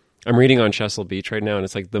I'm reading on Chesil Beach right now, and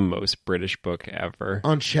it's like the most British book ever.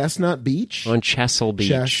 on Chestnut Beach. On Chesil Beach.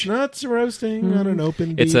 Chestnuts roasting on an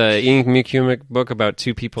open beach. It's a Ian McEwan book about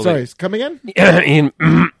two people. Sorry, come again? Ian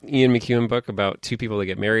McEwan book about two people that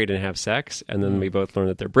get married and have sex, and then we both learn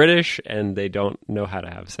that they're British and they don't know how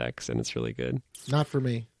to have sex, and it's really good. Not for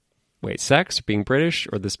me. Wait, sex, being British,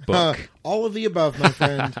 or this book? All of the above, my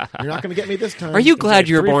friend. You're not going to get me this time. Are you glad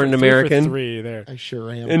you were born an American Three there. I sure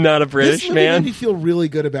am. and not a This British movie man? made me feel really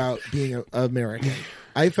good about being American.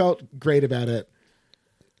 I felt great about it.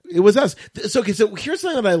 It was us. So here's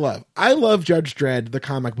something that I love. I love Judge Dredd, the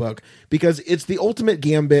comic book, because it's the ultimate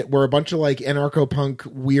gambit where a bunch of like anarcho-punk,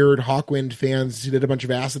 weird Hawkwind fans who did a bunch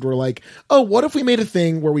of acid were like, oh, what if we made a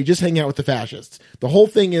thing where we just hang out with the fascists? The whole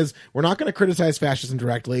thing is we're not going to criticize fascism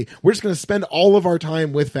directly. We're just going to spend all of our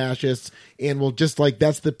time with fascists, and we'll just like,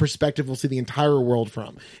 that's the perspective we'll see the entire world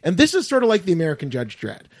from. And this is sort of like the American Judge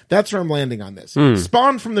Dredd. That's where I'm landing on this.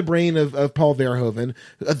 Spawned from the brain of Paul Verhoeven,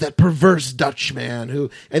 that perverse Dutchman who...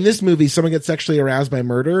 In this movie, someone gets sexually aroused by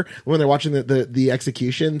murder when they're watching the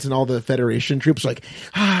executions, and all the Federation troops are like,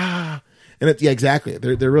 ah. And exactly.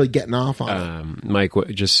 They're really getting off on it. Mike,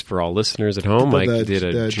 just for all listeners at home, Mike did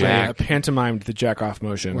a jack. Pantomimed the jack off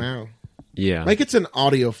motion. Wow. Yeah. Mike, it's an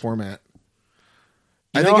audio format.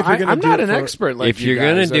 I think if you're gonna I'm not an expert like if you're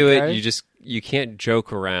going to do it, you can't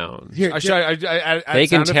joke around. Here, they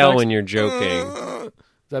can tell when you're joking. Is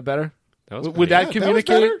that better? Would that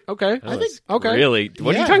communicate? Okay. I think okay. Really?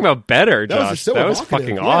 What are you talking about better, Josh? That was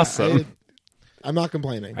fucking awesome. I'm not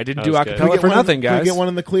complaining. I didn't do acapella for nothing, guys. Can we get one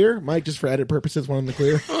in the clear? Mike, just for edit purposes, one in the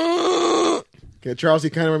clear. Okay, Charles, you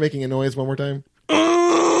kind of were making a noise one more time.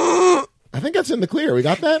 I think that's in the clear. We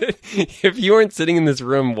got that? If you weren't sitting in this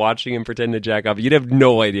room watching him pretend to jack off, you'd have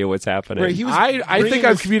no idea what's happening. Right, I think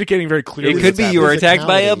I'm communicating very clearly. It could be you were attacked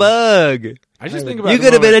by a bug. I just think about you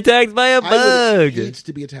could have been attacked by a bug. Needs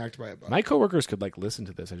to be attacked by a bug. My coworkers could listen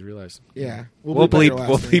to this. I just realized. Yeah, we'll bleep everything.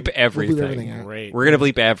 We'll bleep everything out. Great. We're gonna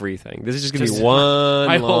bleep everything. This is just gonna be one.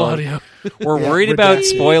 My whole audio. We're worried about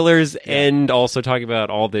spoilers and also talking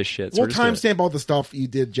about all this shit. So we'll timestamp all the stuff you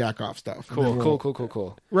did, jack off stuff.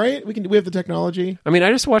 Cool. Right? We have the technology. I mean,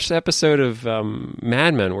 I just watched the episode of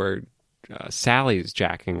Mad Men where Sally's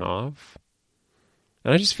jacking off,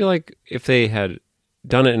 and I just feel like if they had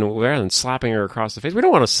done it rather than slapping her across the face. We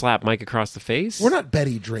don't want to slap Mike across the face. We're not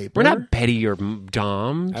Betty Draper. We're not Betty or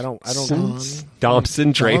Dom. I don't.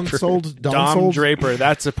 Domson Draper. Dom Draper.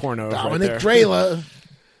 That's a porno. Dominic Drayla.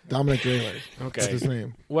 Dominic Drayler. Okay. That's his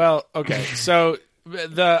name. Well, okay. So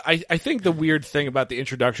I think the weird thing about the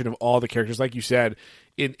introduction of all the characters, like you said,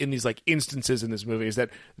 in these like instances in this movie, is that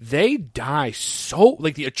they die so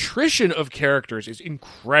like the attrition of characters is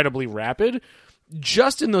incredibly rapid.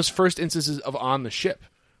 Just in those first instances of on the ship.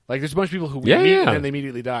 Like, there's a bunch of people who we meet and they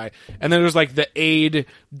immediately die. And then there's, like, the aide,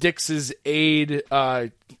 Dix's aide,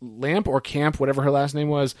 Lamp or Camp, whatever her last name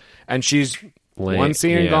was. And she's one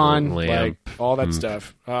scene and gone. Like, all that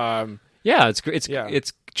stuff.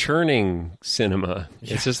 It's churning cinema.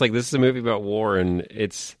 Yeah. It's just like, this is a movie about war, and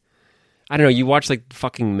it's... I don't know, you watch, like,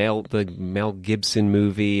 the Mel Gibson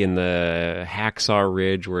movie and the Hacksaw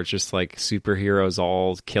Ridge, where it's just, like, superheroes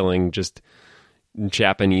all killing just...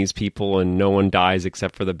 Japanese people and no one dies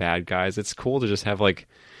except for the bad guys. It's cool to just have like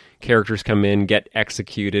characters come in, get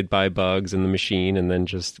executed by bugs in the machine, and then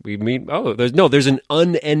just we meet there's an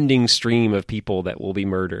unending stream of people that will be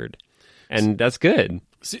murdered, and that's good.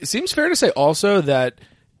 Seems fair to say also that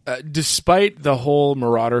despite the whole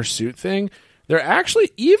Marauder suit thing, they're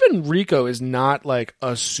actually, even Rico is not like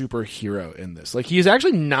a superhero in this. Like, he is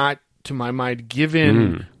actually not, to my mind,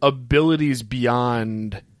 given abilities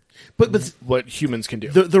beyond but what humans can do.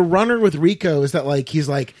 The runner with Rico is that like he's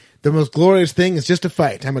like, the most glorious thing is just a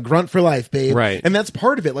fight. I'm a grunt for life, babe. Right. And that's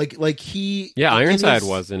part of it. Like he Ironside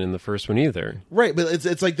wasn't in the first one either. Right, but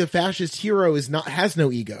it's like the fascist hero has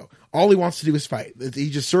no ego. All he wants to do is fight. He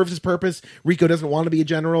just serves his purpose. Rico doesn't want to be a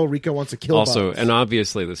general. Rico wants to kill bugs. And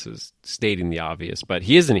obviously this is stating the obvious, but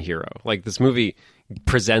he isn't a hero. Like, this movie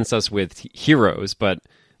presents us with heroes, but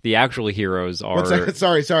the actual heroes are...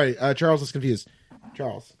 Sorry. Charles is confused.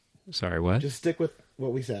 Charles. Sorry, what? Just stick with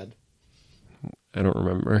what we said. I don't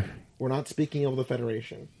remember. We're not speaking of the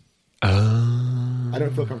Federation. I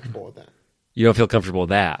don't feel comfortable with that. You don't feel comfortable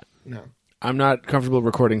with that? No. I'm not comfortable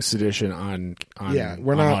recording sedition on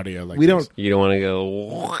we're not, audio like we this. Don't. You don't want to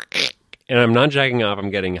go... And I'm not jacking off,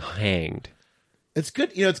 I'm getting hanged. It's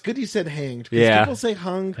good. It's good you said hanged. Yeah. People say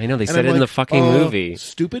hung. I know, they said it in the fucking movie.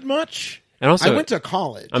 Stupid much? And also, I went to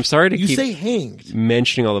college. I'm sorry to keep say hanged.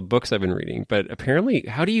 mentioning all the books I've been reading, but apparently,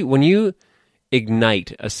 when you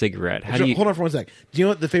ignite a cigarette, Hold on for 1 sec. Do you know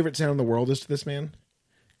what the favorite sound in the world is to this man?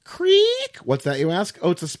 Creak. What's that, you ask? Oh,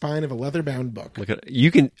 it's the spine of a leather-bound book. Look at you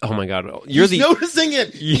can. Oh my god, He's noticing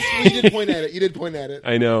it. You did point at it.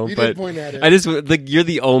 I know. You did point at it. I just you're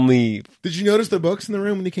the only. Did you notice the books in the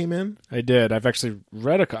room when you came in? I did. I've actually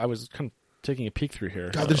read I was kind of taking a peek through here.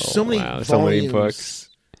 God, there's so many volumes. So many books.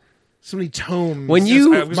 So many tomes. When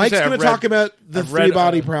Mike's going to talk about the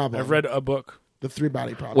three-body problem. I've read a book. The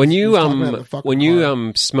three-body problem. When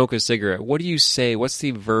you smoke a cigarette, what do you say? What's the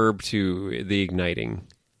verb to the igniting?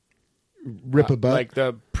 Rip a butt. Like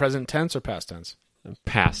the present tense or past tense?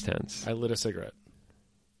 Past tense. I lit a cigarette.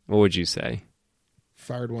 What would you say?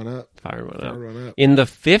 Fired one up. Fired one up. Fired one up. In the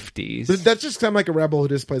 50s, But that's just I'm like a rebel who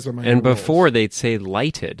just plays on my and own roles. before they'd say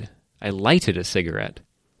lighted. I lighted a cigarette.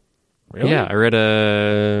 Really? Yeah, I read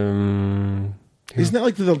a... Isn't that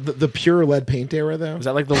like the pure lead paint era though? Was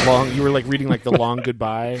that like the long? You were like reading like the long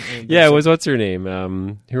goodbye. And Yeah, it was, what's her name?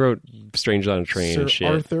 Who wrote Strangers on a Train Sir and shit.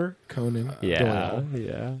 Arthur Conan Yeah, Doyle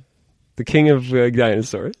yeah. The king of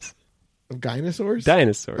dinosaurs. of Dinosaurs.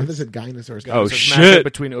 Dinosaurs. I said Dinosaurs. Oh, So it's shit. a matchup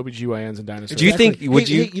between OBGYNs and dinosaurs. Do you think- would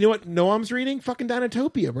you- Hey, you know what Noam's reading? Fucking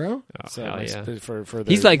Dinotopia, bro. Oh, So hell that's- yeah. for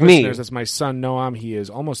the He's like me. listeners, that's my son Noam. He is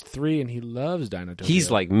almost 3 and he loves Dinotopia.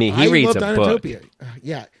 He's like me. I He reads love a book. Dinotopia.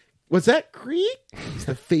 Yeah. Was that Creek? It's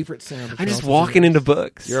the favorite sound. of I'm just Charles walking Dickens. into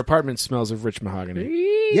books. Your apartment smells of rich mahogany.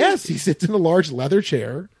 Yes, he sits in a large leather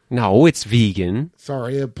chair. No, it's vegan.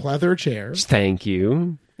 Sorry, a pleather chair. Thank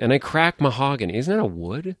you. And I crack mahogany. Isn't that a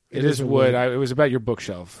wood? It is a wood. It was about your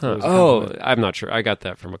bookshelf. It Huh. was a Oh, compliment. I'm not sure. I got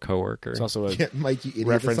that from a coworker. It's also a Yeah, Mike, you idiot.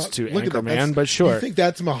 reference That's to not- look at that. Anchorman, That's- but sure. You think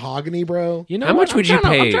that's mahogany, bro? You know How what? much would you I'm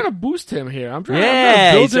pay? trying to boost him here. I'm trying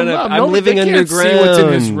Yeah, to he's build him trying up. to- I'm living they can't see what's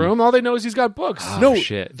in his underground. room. All they know is he's got books. Oh, No,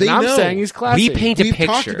 shit. they and I'm know. saying he's classy. We paint a We've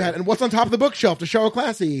talked picture. about it. And what's on top of the bookshelf to show how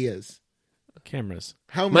classy he is? Cameras.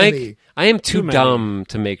 How Mike, many? I am too many. dumb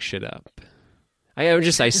to make shit up.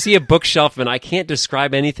 I see a bookshelf and I can't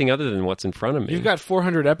describe anything other than what's in front of me. You've got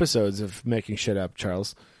 400 episodes of making shit up,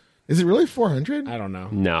 Charles. Is it really 400? I don't know.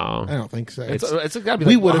 No. I don't think so. It's got to be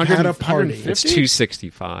we like would have had 100, a party. 150? It's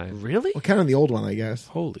 265. Really? Well, kind of the old one, I guess.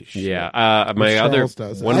 Holy shit. Yeah. My Which other Charles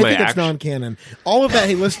does. one I of my think it's action. non-canon. All of that,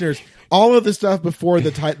 hey listeners, all of the stuff before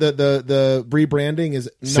the rebranding is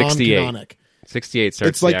 68. non-canonic. 68 starts.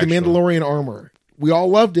 It's like the actual. Mandalorian armor. We all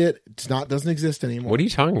loved it. It's not doesn't exist anymore. What are you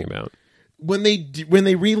talking about? When they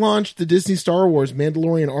relaunched the Disney Star Wars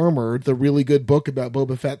Mandalorian Armor, the really good book about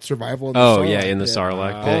Boba Fett's survival in the Oh Sarlacc yeah, in the pit,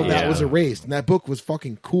 Sarlacc all pit. that yeah. was erased, and that book was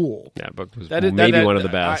fucking cool. That book was That is, maybe one of the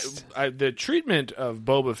best. The treatment of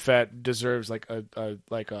Boba Fett deserves like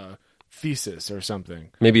a thesis or something.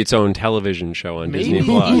 Maybe its own television show on Maybe Disney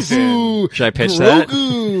Plus. even. Ooh, Should I pitch that?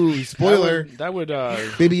 Grogu. Spoiler. That would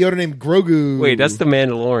Baby Yoda named Grogu. Wait, that's the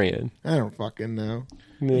Mandalorian. I don't fucking know.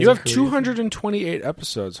 you have 228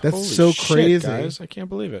 episodes. That's Holy so shit, crazy. guys! I can't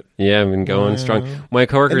believe it. Yeah, I've been going strong. My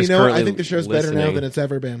coworker And is you know, what? currently I think the show's better now listening. than it's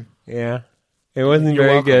ever been. Yeah, it wasn't You're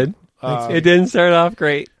very welcome. good. It didn't start off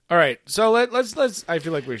great. All right, so let's. I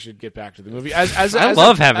feel like we should get back to the movie. As I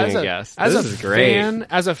love having a guest. As This a is great.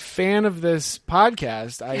 as a fan of this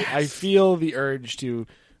podcast, I feel the urge to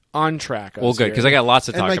on track. Us Well, good here. because I got lots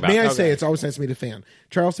to And talk like, about. may I Okay. say, it's always nice to meet a fan.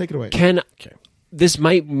 Charles, take it away. This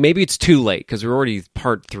maybe it's too late because we're already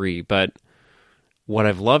part 3, but what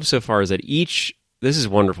I've loved so far is that this is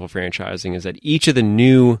wonderful franchising, is that each of the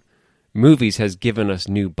new movies has given us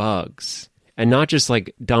new bugs. And not just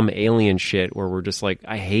like dumb alien shit where we're just like,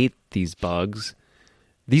 I hate these bugs.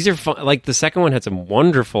 These are fun. Like the second one had some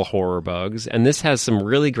wonderful horror bugs, and this has some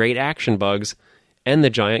really great action bugs and the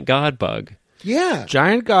giant god bug. Yeah.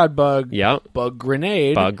 Giant God Bug, Yeah. Bug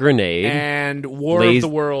Grenade, Bug grenade. and War of the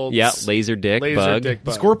Worlds. Yeah, laser dick Laser bug. Dick The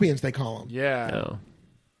Bug. scorpions, they call them. Yeah, Oh.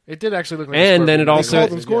 it did actually look like. And a then scorpion. it They also- called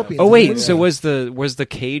them it, scorpions. Oh wait, Yeah. so was the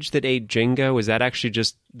cage that ate Jenga? Was that actually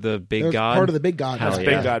just the big That was god? part of the big god. Hell That's bug.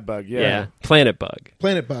 yeah. Big God Bug. yeah. Yeah. Planet bug.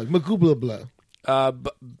 Planet bug. Magubla blah.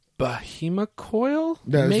 Behemocoil?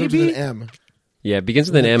 No, it starts with maybe. an M. Yeah, it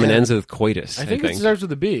begins with an M and M. ends with coitus. I think it starts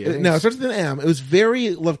with a B. No, it starts with an M. It was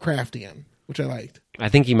very Lovecraftian, which I liked. I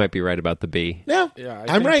think you might be right about the B. No, Yeah,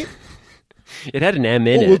 I'm think- right. It had an M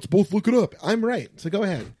in Let's it. both look it up. I'm right. So go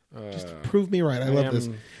ahead. Just prove me right. I love this.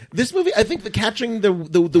 am- This movie, I think, catching the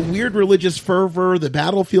weird religious fervor, the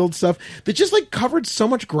battlefield stuff, that just like covered so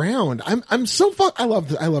much ground. I'm so I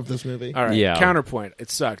love this movie. All right. Yeah. Counterpoint.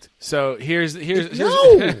 It sucked. So here's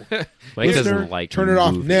No, Mike Listener, doesn't like turn it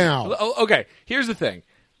off movie. now. Oh, okay. Here's the thing.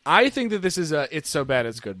 I think that this is a it's so bad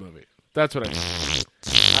it's good movie. That's what I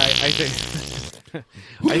think.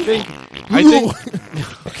 I think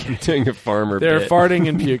I'm doing a farmer they're bit. farting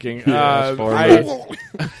and puking. Yeah, farmer.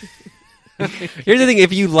 I- Here's the thing: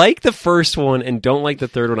 if you like the first one and don't like the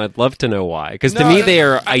third one, I'd love to know why. Because to No, me, they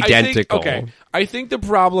are I think- identical. okay. I think the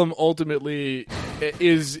problem ultimately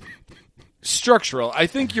is structural. I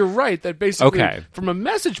think you're right that basically, Okay. from a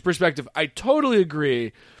message perspective, I totally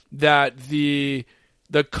agree that the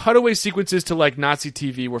cutaway sequences to like Nazi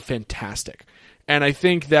TV were fantastic, and I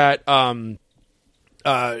think that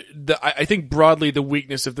I think broadly the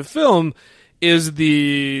weakness of the film is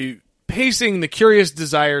the pacing, the curious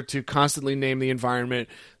desire to constantly name the environment,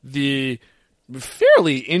 the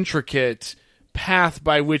fairly intricate path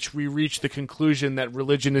by which we reach the conclusion that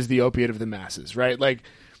religion is the opiate of the masses, right? Like,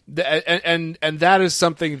 and that is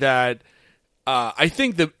something that I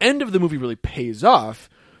think the end of the movie really pays off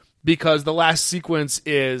because the last sequence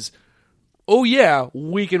is, oh yeah,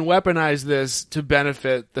 we can weaponize this to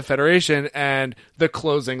benefit the Federation, and the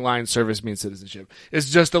closing line, service means citizenship. It's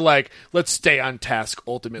just let's stay on task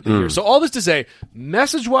ultimately here. So all this to say,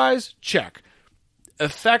 message-wise, check.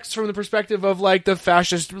 Effects from the perspective of the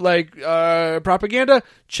fascist propaganda,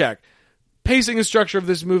 check. Pacing and structure of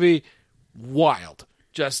this movie, wild.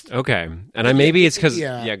 Just okay. And maybe it's because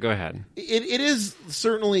yeah. Go ahead. It is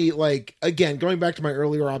certainly again, going back to my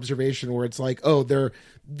earlier observation where it's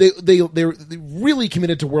they're really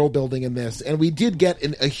committed to world building in this, and we did get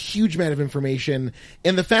a huge amount of information.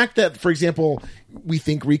 And the fact that, for example, we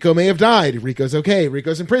think Rico may have died. Rico's okay.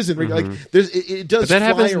 Rico's in prison. Rico, it does. But that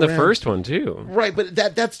happens in the around. First one too, right? But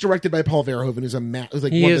that's directed by Paul Verhoeven, who's one of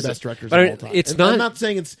the best directors of all time. I'm not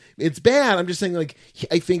saying it's bad. I'm just saying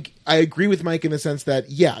I think I agree with Mike in the sense that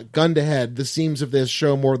gun to head, the seams of this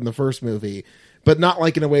show more than the first movie. But not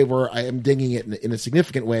in a way where I am dinging it in a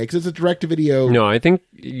significant way, because it's a direct-to-video. No, I think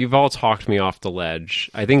you've all talked me off the ledge.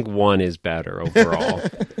 I think one is better overall.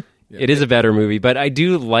 It is a better movie, but I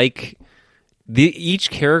do like each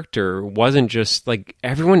character wasn't just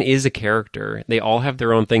everyone is a character. They all have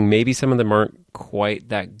their own thing. Maybe some of them aren't quite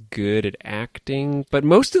that good at acting, but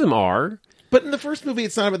most of them are. But in the first movie,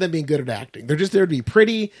 it's not about them being good at acting. They're just there to be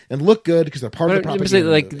pretty and look good because they're part of the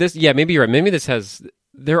propaganda. This, maybe you're right. Maybe this has.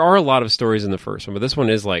 There are a lot of stories in the first one, but this one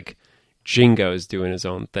is Jingo is doing his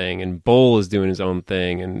own thing, and Bull is doing his own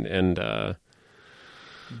thing, and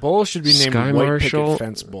Bull should be named Sky White Marshal. Picket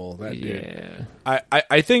Fence Bull. That dude. Yeah.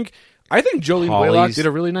 I think Jolene Waylock did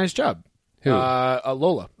a really nice job. Who?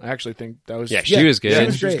 Lola. I actually think that was... Yeah, she was good. She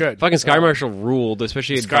was She was great. good. Fucking Sky Marshal ruled,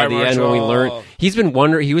 especially Sky by the end when we Marshal. learned. He's been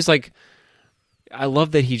wondering. He was I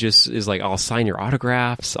love that he just is I'll sign your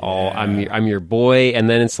autographs. I'm your boy. And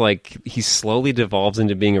then it's he slowly devolves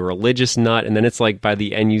into being a religious nut. And then it's by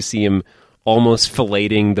the end you see him almost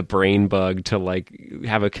filleting the brain bug to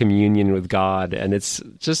have a communion with God. And it's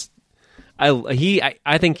just, I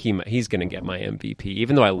think he's going to get my MVP,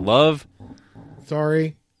 even though I love.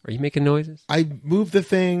 Sorry. Are you making noises? I moved the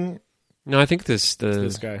thing. No, I think This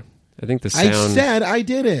guy. I think the sound. I said I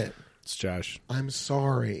did it. It's Josh. I'm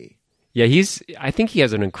sorry. Yeah, I think he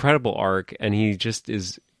has an incredible arc, and he just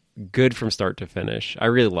is good from start to finish. I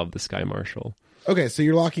really love the Sky Marshal. Okay, so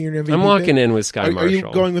you're locking your MVP. I'm locking in with Sky Marshal. Are you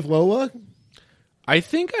going with Lola? I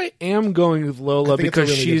think I am going with Lola because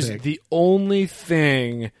really she's good pick. the only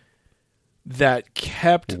thing that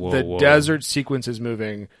kept the desert sequences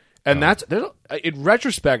moving. And in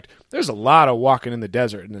retrospect, there's a lot of walking in the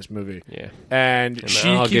desert in this movie. Yeah. And she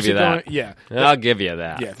I'll keeps give you it that. going. Yeah. I'll give you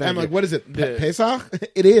that. Yeah. I'm Thank you. what is it? Pesach?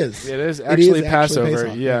 It is. It is actually It is Passover.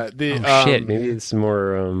 Pesach. Yeah. Shit, maybe it's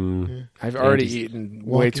more. I've already Andy's eaten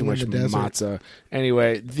way too much in the desert. matzah.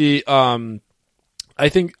 Anyway,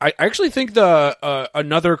 I actually think the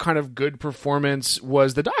another kind of good performance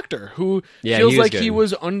was the Doctor, who Yeah, feels he was like good. he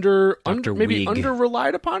was maybe Weig. under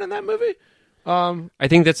relied upon in that movie. I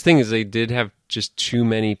think that's the thing is they did have just too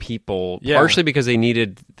many people, Yeah. partially because they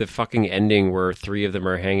needed the fucking ending where 3 of them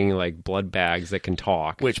are hanging like blood bags that can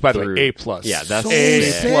talk. Which, by the through- way, A+. Yeah, that's So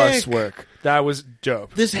A+ sick. work. That was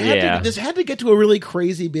dope. This had to get to a really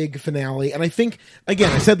crazy big finale, and I think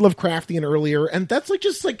again I said Lovecraftian earlier, and that's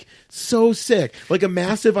just so sick, like a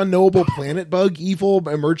massive unknowable planet bug evil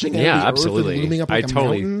emerging out Yeah, of the absolutely. earth and looming up like I a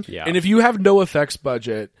totally. mountain. Yeah. And if you have no effects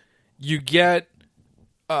budget, you get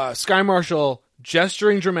Sky Marshal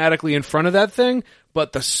gesturing dramatically in front of that thing,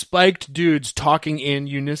 but the spiked dudes talking in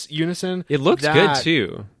unison. It looked good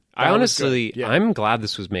too. I that was honestly, good, yeah. I'm glad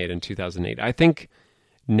this was made in 2008. I think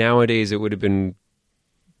nowadays it would have been.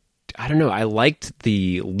 I don't know. I liked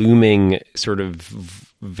the looming sort of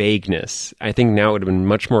vagueness. I think now it would have been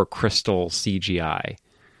much more crystal CGI,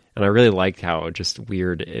 and I really liked how just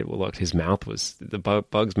weird it looked. His mouth was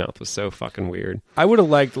bug's mouth was so fucking weird. I would have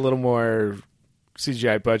liked a little more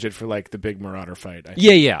CGI budget for like the big Marauder fight. I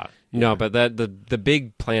think. Yeah. No, but the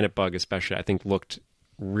big planet bug especially, I think looked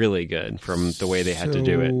really good from the way they had to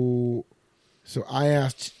do it. So I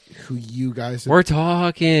asked who you guys. We're picked for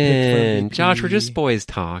talking, MVP. Josh. We're just boys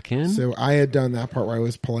talking. So I had done that part where I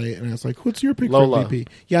was polite, and I was like, "What's your pick Lola. for MVP?"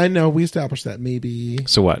 Yeah, I know we established that. Maybe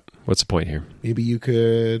So what? What's the point here? you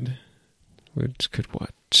could Which could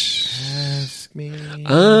what? ask me.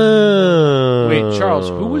 Oh, Wait, Charles,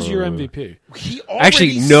 who was your MVP? He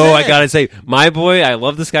Actually, already no. I said- gotta say, my boy. I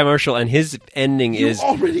love the Sky Marshal, and his ending You is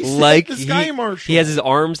already said like the Sky Marshal. he has his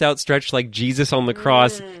arms outstretched like Jesus on the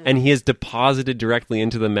cross, and he is deposited directly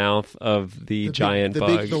into the mouth of the giant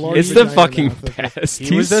bug. the large It's the vagina fucking mouth of the- best. He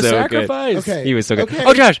He's was the so sacrifice. good. Okay. He was so good. Okay.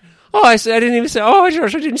 Oh, Josh. Oh, I didn't even say. Oh,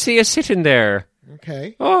 Josh, I didn't see you sitting there.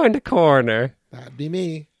 Okay, Oh, in the corner. that'd be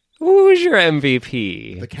me, Who's your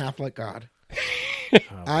MVP? the Catholic God.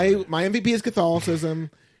 My MVP is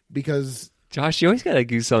Catholicism because Josh, you always gotta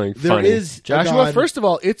do something there funny. is a Joshua, God, first of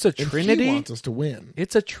all, it's a and Trinity. He wants us to win.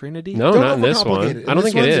 It's a Trinity. No, Don't not in this one. overcomplicate it. I don't In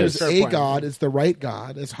think this it one, is. There's a God. It's the right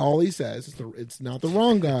God, as Holly says. It's not the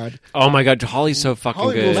wrong God. Oh my god, Holly's so fucking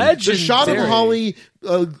Holly, good. Legendary. the shot of Holly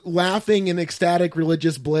laughing in ecstatic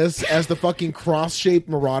religious bliss as the fucking cross-shaped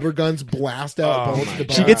Marauder guns blast out bullets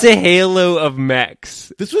to She gets a halo of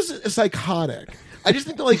mechs. This was psychotic. I just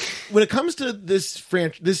think that, like, when it comes to this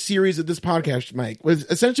series of this podcast, Mike, was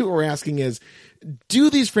essentially what we're asking is,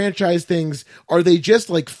 do these franchise things, are they just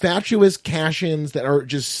like fatuous cash-ins that are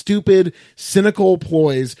just stupid, cynical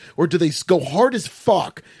ploys, or do they go hard as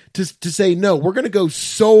fuck to say, no, we're going to go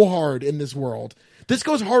so hard in this world? This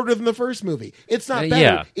goes harder than the first movie. It's not better.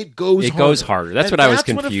 Yeah. It goes It harder. goes harder. That's And what I was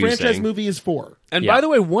That's what a franchise confusing. movie is for. And Yeah. by the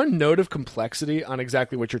way, one note of complexity on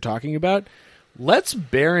exactly what you're talking about, let's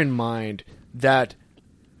bear in mind that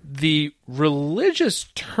the religious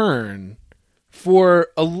turn for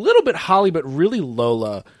a little bit Holly, but really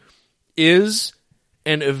Lola, is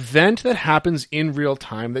an event that happens in real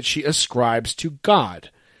time that she ascribes to God.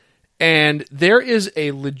 And there is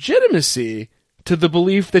a legitimacy to the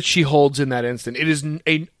belief that she holds in that instant. It is an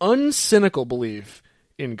uncynical belief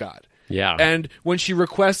in God. Yeah. And when she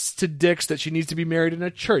requests to Dix that she needs to be married in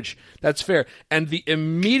a church, that's fair. And the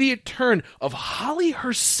immediate turn of Holly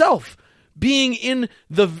herself being in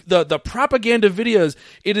the propaganda videos,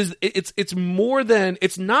 it's more than,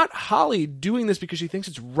 it's not Holly doing this because she thinks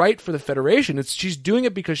it's right for the Federation. She's doing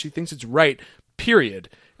it because she thinks it's right, period.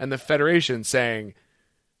 And the Federation saying,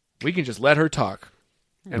 we can just let her talk.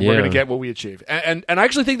 And we're Yeah. going to get what we achieve. And I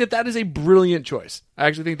actually think that is a brilliant choice. I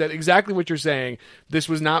actually think that exactly what you're saying, this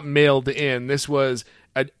was not mailed in. This was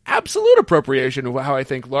an absolute appropriation of how I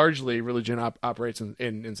think largely religion operates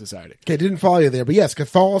in society. Okay, didn't follow you there, but yes,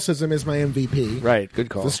 Catholicism is my MVP. Right, good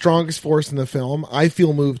call. The strongest force in the film. I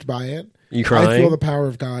feel moved by it. You crying? I feel the power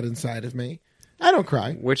of God inside of me. I don't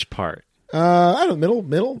cry. Which part? I don't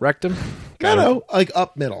middle. Rectum? No, like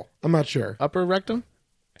up middle. I'm not sure. Upper rectum?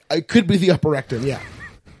 It could be the upper rectum. Yeah,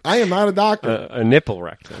 I am not a doctor. A nipple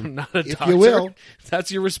rectum. Not a If doctor. you will.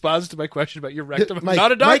 That's your response to my question about your rectum. I'm Mike-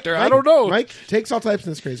 not a doctor. Mike- I don't know. Mike takes all types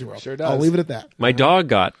in this crazy world. Sure does. I'll leave it at that. My dog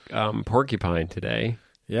got porcupine today,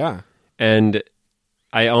 Yeah. and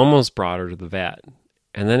I almost brought her to the vet.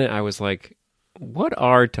 And then I was like, what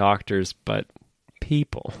are doctors but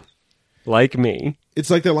people like me? It's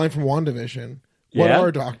like that line from WandaVision. What Yeah?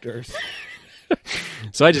 are doctors?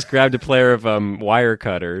 So I just grabbed a pair of wire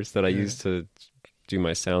cutters that I used to do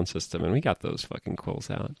my sound system, and we got those fucking quills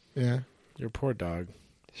out. Yeah. Your poor dog.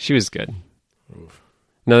 She was good.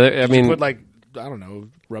 No, I mean, Put like, I don't know,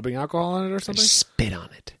 rubbing alcohol on it or something? spit on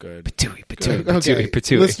it. Good. Patooey, patooey, Okay, patooey,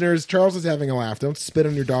 patooey. listeners, Charles is having a laugh. Don't spit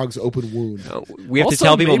on your dog's open wound. We have Also, to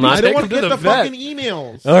tell people maybe not I to. don't want to to get the the vet. fucking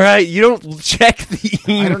emails. All right, you don't check the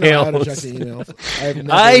I don't know how to check emails. the emails. I have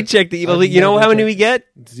never, I check the email. I've You know never how many checked- we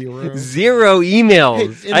get? Zero. Zero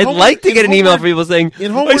emails. Hey, in I'd Homeward- like to in get an email Homeward- from people saying,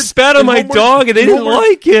 In I spat on in my Homeward- dog and they in didn't Homeward-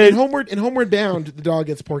 like it. In Homeward Bound, the dog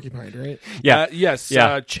gets porcupine, right? Yeah. Yes.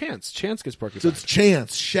 Yeah. Chance. Chance gets porcupine. So it's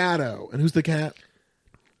Chance, Shadow, and who's the cat?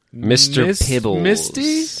 Mr. Pibbles.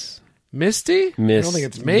 Misty? I don't think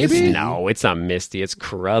it's Maybe? Misty. No, it's not Misty. It's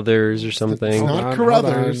Carruthers or something. It's not Hold on,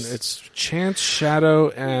 Carruthers. hold on. It's Chance, Shadow,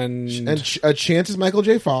 and Chance is Michael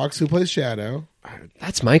J. Fox, who plays Shadow.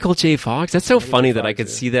 That's Michael J. Fox. That's so funny that I could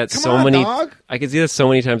see that Come so on, many. dog. I could see that so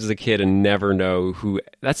many times as a kid and never know who.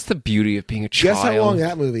 That's the beauty of being a child. Guess how long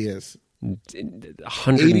that movie is?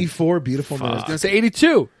 100. 84 beautiful minutes. I was going to say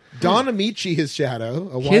 82. Don Amici is Shadow,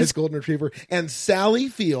 a wise His- golden retriever, and Sally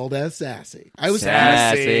Field as Sassy. I was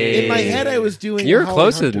Sassy. in my head. I was doing. You're Holly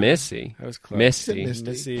close Hunter. with Missy. I was close. Misty. Misty.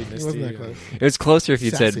 Missy, It wasn't that close. It was closer if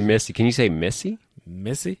you'd said Sassy. Missy. Can you say Missy?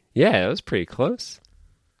 Missy? Yeah, it was pretty close.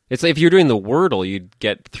 It's like if you're doing the Wordle, you'd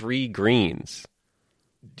get 3 greens.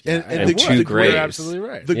 And And 2 grays. You're absolutely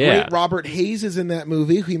right. The Yeah. great Robert Hayes is in that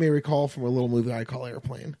movie, who you may recall from a little movie I call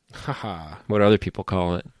Airplane. Haha. What other people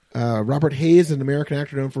call it? Robert Hayes, an American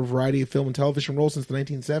actor known for a variety of film and television roles since the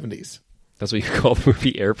 1970s. That's what you call the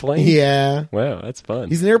movie Airplane? Yeah. Wow, that's fun.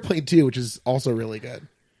 He's in Airplane 2, which is also really good.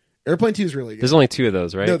 Airplane 2 is really good. There's only 2 of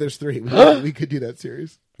those, right? No, there's 3. We could do that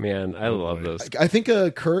series. Man, I love those. I think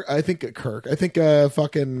Kirk. I think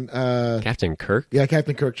fucking Captain Kirk? yeah,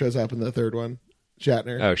 Captain Kirk shows up in the third one.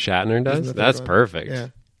 Shatner. Oh, Shatner He's in does? the third That's one. perfect. Yeah.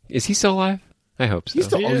 Is he still alive? I hope so. He's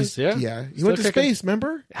still He oh, is, he's- yeah. He Still went to kicking. space,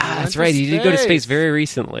 remember? That's to right. He did go to space. space very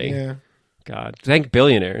recently. Yeah. God. Thank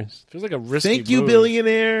billionaires. Feels like a risky Thank you, move.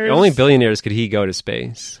 billionaires. Only billionaires could he go to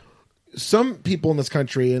space. some people in this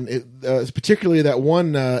country, and particularly that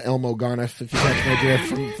one Elmo Gonoff, if you catch my drift,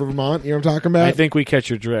 from Vermont, you know what I'm talking about? I think we catch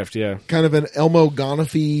your drift, yeah. Kind of an Elmo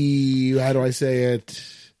Gonoffy, how do I say it?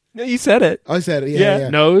 No, you said it. I said it, yeah.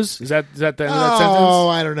 Nose? Is that the end of that Oh,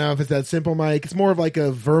 sentence? I don't know if it's that simple, Mike. It's more of like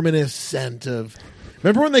a verminous scent of...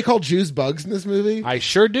 Remember when they called Jews bugs in this movie? I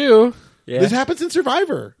sure do. Yeah. This happens in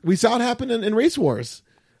Survivor. We saw it happen in Race Wars.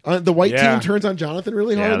 The white Yeah. team turns on Jonathan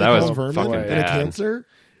really hard. Yeah, They that call was him vermin fucking and a bad. cancer.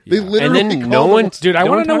 They literally And then call no him- one... Dude, I no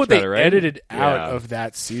want one to know what talked they about it, right? edited out Yeah. of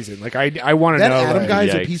that season. Like, I want to That know. Adam like,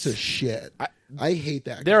 guy's a Yikes. piece of shit. I hate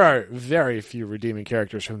that guy. There are very few redeeming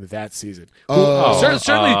characters from that season. Oh.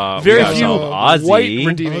 Certainly, we very got few Ozzy. white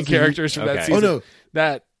redeeming Ozzy. characters from that Okay. season. Oh, no.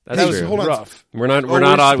 That's That's true. true. Hold on. Rough. We're not we're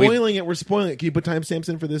we spoiling it. We're spoiling it. Can you put timestamps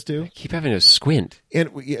in for this too? keep having to squint. And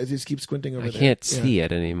just keep squinting over I there. can't Yeah. see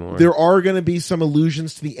it anymore. There are going to be some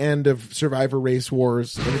allusions to the end of Survivor Race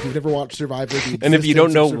Wars. And if you've never watched Survivor, and if you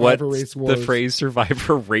don't know existence of what Survivor Race the Wars, phrase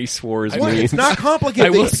Survivor Race Wars What? means, It's not complicated. I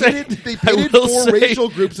will They say- pitted will four say racial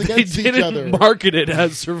groups They against each didn't other. market it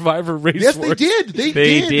as Survivor Race Yes, Wars. they did.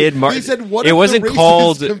 They did mar- They said, "What It if wasn't the races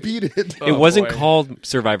called- competed?" it Oh, wasn't boy. called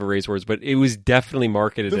Survivor Race Wars, but it was definitely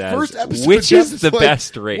marketed The as first episode, which Jeff, is the like,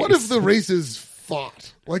 best race. What if the races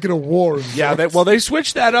fought like in a war? Yeah, they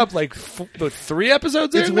switched that up like 3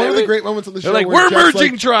 episodes in. It's one of the maybe? great moments on the show. They're like, where we're Jeff's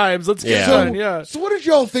merging like, tribes. Let's get Yeah. done. Yeah. So what did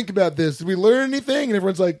y'all think about this? Did we learn anything? And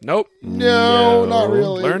everyone's like, Nope. no, not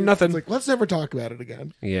really. Learn nothing. It's like, let's never talk about it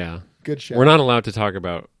again. Yeah, Good show. we're not allowed to talk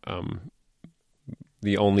about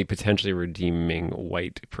the only potentially redeeming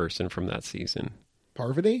white person from that season.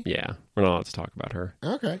 Parvati? Yeah, we're not allowed to talk about her.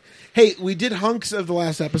 Okay. Hey, we did hunks of the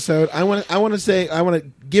last episode. I want to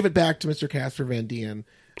give it back to Mr. Casper Van Dien.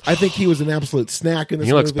 I think he was an absolute snack in this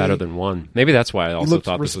He looks movie. better than one. Maybe that's why I also looks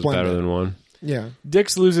thought this was resplendent. better than one. Yeah.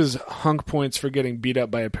 Dix loses hunk points for getting beat up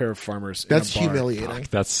by a pair of farmers. That's in a bar. humiliating.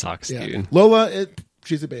 That sucks, Yeah. dude. Lola,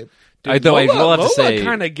 she's a babe. I will have to Lola say,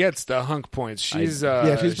 kind of gets the hunk points. She's She's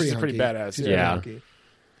pretty pretty hunky. badass. She's Yeah. very Yeah. hunky.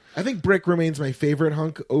 I think Brick remains my favorite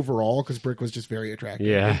hunk overall because Brick was just very attractive.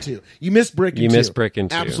 Yeah. in two. You missed Brick in You two. missed Brick in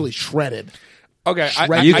two. Absolutely shredded. Okay,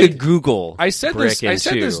 you could Google. I said Brick this. I in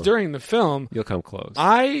said this two. during the film. You'll come close.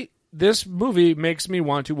 This movie makes me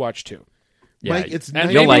want to watch 2. Yeah, Mike, it's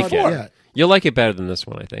and you'll maybe like four. it. Yeah. You'll like it better than this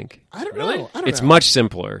one, I think. I don't Really? know. I don't It's know. much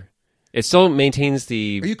simpler. It still maintains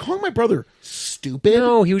the. Are you calling my brother stupid?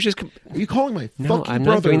 No, he was just. Are you calling my No, fucking I'm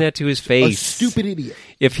brother not doing that to his a face. stupid idiot?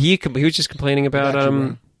 If he was just complaining about got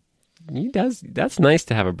you, he does. That's nice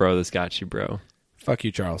to have a bro that's got you, bro. Fuck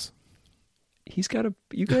you, Charles. He's got a.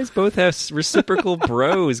 You guys both have reciprocal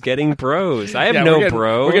bros getting bros. I have Yeah, no we're getting,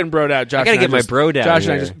 bro. We're getting broed out. Josh I gotta and get my just- bro down Josh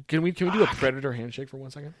and I here. just can we do a Predator handshake for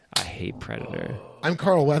 1 second? I hate Predator. I'm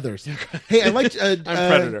Carl Weathers. Hey, I liked. I'm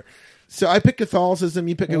Predator. So I picked Catholicism.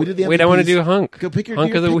 You pick. We did the Wait, I want to MVPs. do hunk. Go pick your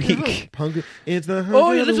hunk of the pick your week. hunk. It's the hunk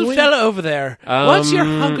Oh, of you the little week. fella over there. What's your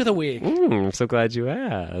hunk of the week? I'm so glad you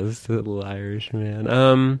asked, little Irish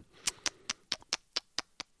man.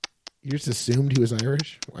 You just assumed he was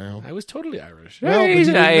Irish. Wow. I was totally Irish. Well, but he's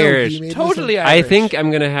you didn't know. Irish. He made Totally this Irish. I think I'm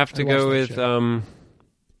gonna have to I go watched with that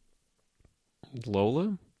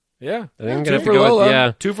Lola. Yeah. I think I'm gonna Two have to for go Lola. with,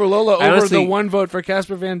 yeah. 2 for Lola I over honestly- the 1 vote for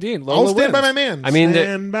Casper Van Dien. Lola I'll stand by wins. my man. I mean,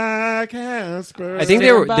 stand by Casper. I think Stand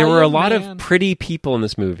there by were your a lot man. of pretty people in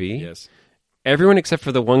this movie. Yes. Everyone except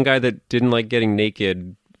for the one guy that didn't like getting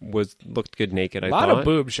naked looked good naked. A I lot thought. of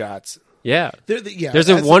boob shots. Yeah. There's There's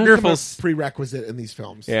a that's wonderful become a prerequisite in these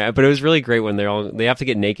films. Yeah, but it was really great when they have to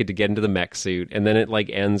get naked to get into the mech suit, and then it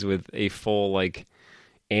like ends with a full like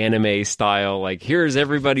anime style like here's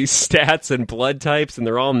everybody's stats and blood types, and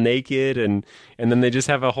they're all naked, and then they just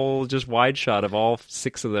have a whole just wide shot of all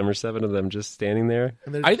 6 of them or 7 of them just standing there.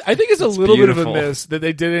 And there's- I think it's a little bit of beautiful. a miss that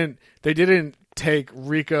they didn't take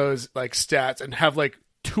Rico's like stats and have like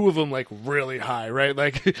 2 of them like really high, right?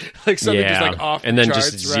 Like something just like off and the then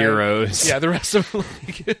charts, just right? zeros. Yeah, the rest of them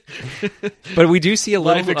like But we do see a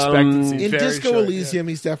Life little expectancy. in very Disco short, Elysium,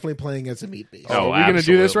 he's definitely playing as a meat beast. Oh, are we going to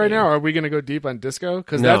do this right absolutely. now? Or are we going to go deep on Disco?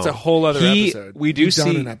 Because No. that's a whole other episode. We do We've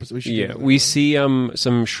done see an episode. We should do yeah, another we one. see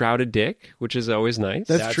some shrouded dick, which is always nice.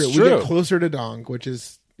 That's true. We true. get closer to Dong, which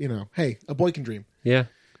is, hey, a boy can dream. yeah.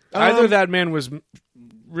 Either that man was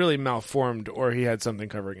really malformed or he had something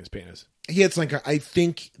covering his penis. He had like I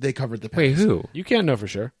think they covered the Wait, penis. who? You can't know for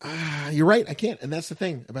sure. You're right. I can't, and that's the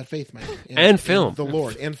thing about faith, Mike, And film. the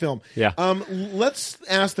Lord, and film. Yeah. Let's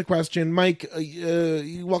ask the question, Mike.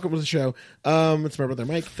 Welcome to the show. It's my brother,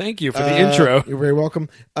 Mike. Thank you for the intro. You're very welcome.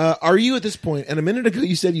 Are you at this point? And a minute ago,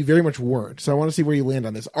 you said you very much weren't. So I want to see where you land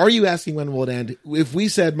on this. Are you asking when will it end? If we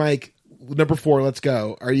said, Mike, number 4, let's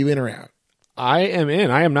go. Are you in or out? I am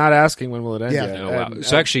in. I am not asking when will it end Yeah. yet. Oh, wow. And,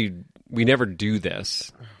 So actually, we never do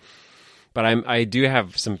this. But I do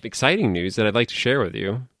have some exciting news that I'd like to share with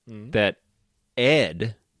you. That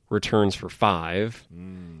Ed returns for 5.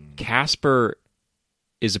 Casper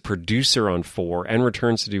is a producer on 4 and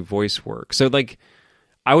returns to do voice work. So, like,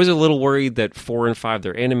 I was a little worried that 4 and 5,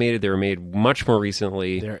 they're animated. They were made much more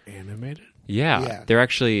recently. They're animated? Yeah. They're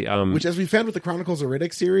actually... which, as we found with the Chronicles of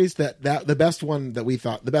Riddick series, that the best one that we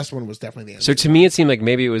thought, the best one was definitely the end. So to me, it seemed like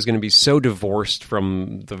maybe it was going to be so divorced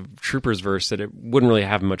from the Troopers verse that it wouldn't really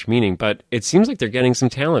have much meaning. But it seems like they're getting some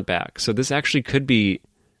talent back. So this actually could be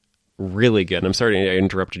really good. I'm sorry I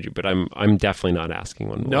interrupted you, but I'm definitely not asking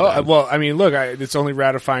one more. No, well, I mean, look, it's only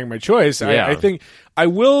ratifying my choice. Yeah. I think I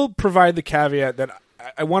will provide the caveat that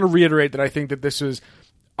I want to reiterate that I think that this is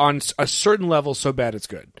on a certain level so bad it's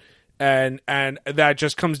good. And that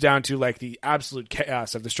just comes down to like the absolute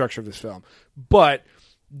chaos of the structure of this film. But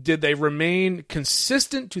did they remain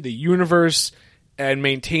consistent to the universe and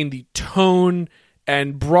maintain the tone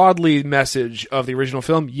and broadly message of the original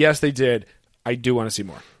film? Yes, they did. I do want to see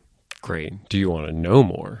more. Great. Do you want to know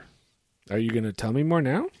more? Are you going to tell me more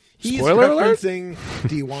now? He's Spoiler alert? referencing,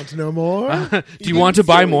 do you want to know more? Do you want to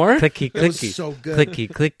buy more? Clicky, It was clicky. so good. Clicky,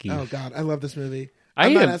 clicky. Oh, God. I love this movie. I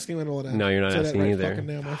I'm not am- asking when it will end. No, you're not Say that asking right either. fucking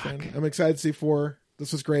now, my friend. I'm excited to see 4.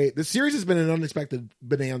 This was great. This series has been an unexpected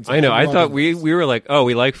bonanza. I know. I love thought it. we were like, oh,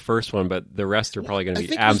 we like first one, but the rest are probably going to I be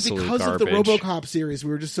think it was absolute because garbage. of the RoboCop series, we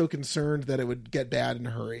were just so concerned that it would get bad in a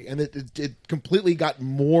hurry, and it completely got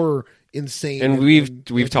more insane. And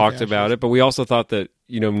we've talked about it, but we also thought that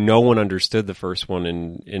no one understood the first one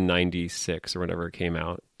in '96 or whenever it came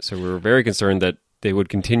out. So we were very concerned that they would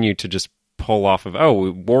continue to just pull off of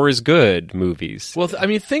war is good movies. Well, I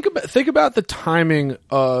mean, think about the timing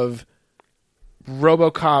of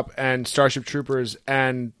RoboCop and Starship Troopers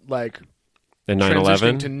and like And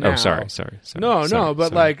transitioning to 9/11. now. Oh, sorry. No,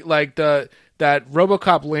 but sorry. like that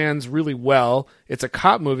RoboCop lands really well. It's a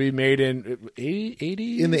cop movie made in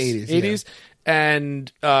 80s? In the 80s, 80s.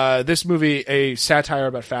 And this movie, a satire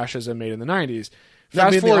about fascism made in the 90s. That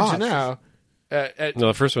Fast made the forward odds. to now. No,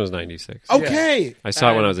 the first one was '96. Okay. I saw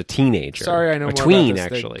it when And- I was a teenager. Sorry, I know a more tween about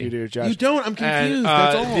this than actually. you do, Josh. You don't. I'm confused. And,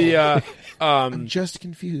 That's all. The I'm just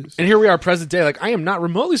confused. and here we are, present day. Like, I am not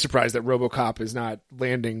remotely surprised that RoboCop is not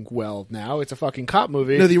landing well now. It's a fucking cop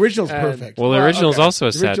movie. No, the original's And- perfect. Well, the Well, original is okay. also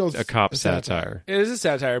The original's a cop a satire. satire. It is a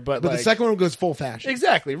satire, but but like, the second one goes full fashion.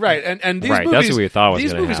 exactly right. And these Right, movies, that's what we thought was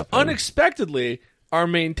these gonna movies happen. unexpectedly are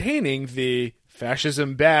maintaining the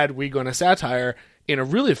fascism bad we gonna satire in a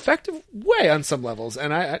really effective way on some levels.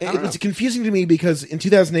 And I don't know. It's confusing to me because in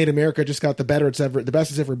 2008, America just got the best it's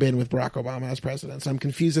ever been with Barack Obama as president. So I'm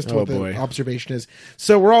confused as to what boy. the observation is.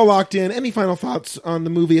 So we're all locked in. Any final thoughts on the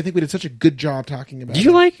movie? I think we did such a good job talking about Do it.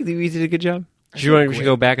 you like? We did a good job. Do you want we should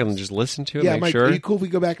go back and just listen to it? Yeah, make Mike, sure. are you cool if we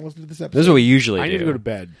go back and listen to this episode? This is what we usually I do. need to go to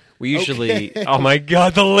bed. We usually. Okay. Oh my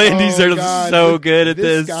god, the Landys Oh, are God, so good at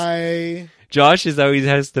this this. guy. Josh is always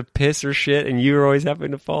has to piss or shit, and you're always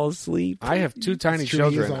having to fall asleep. I have two tiny It's true,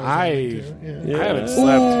 he is children. always having to, yeah. I haven't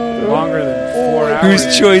slept longer than 4 hours.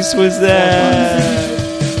 Whose choice was that?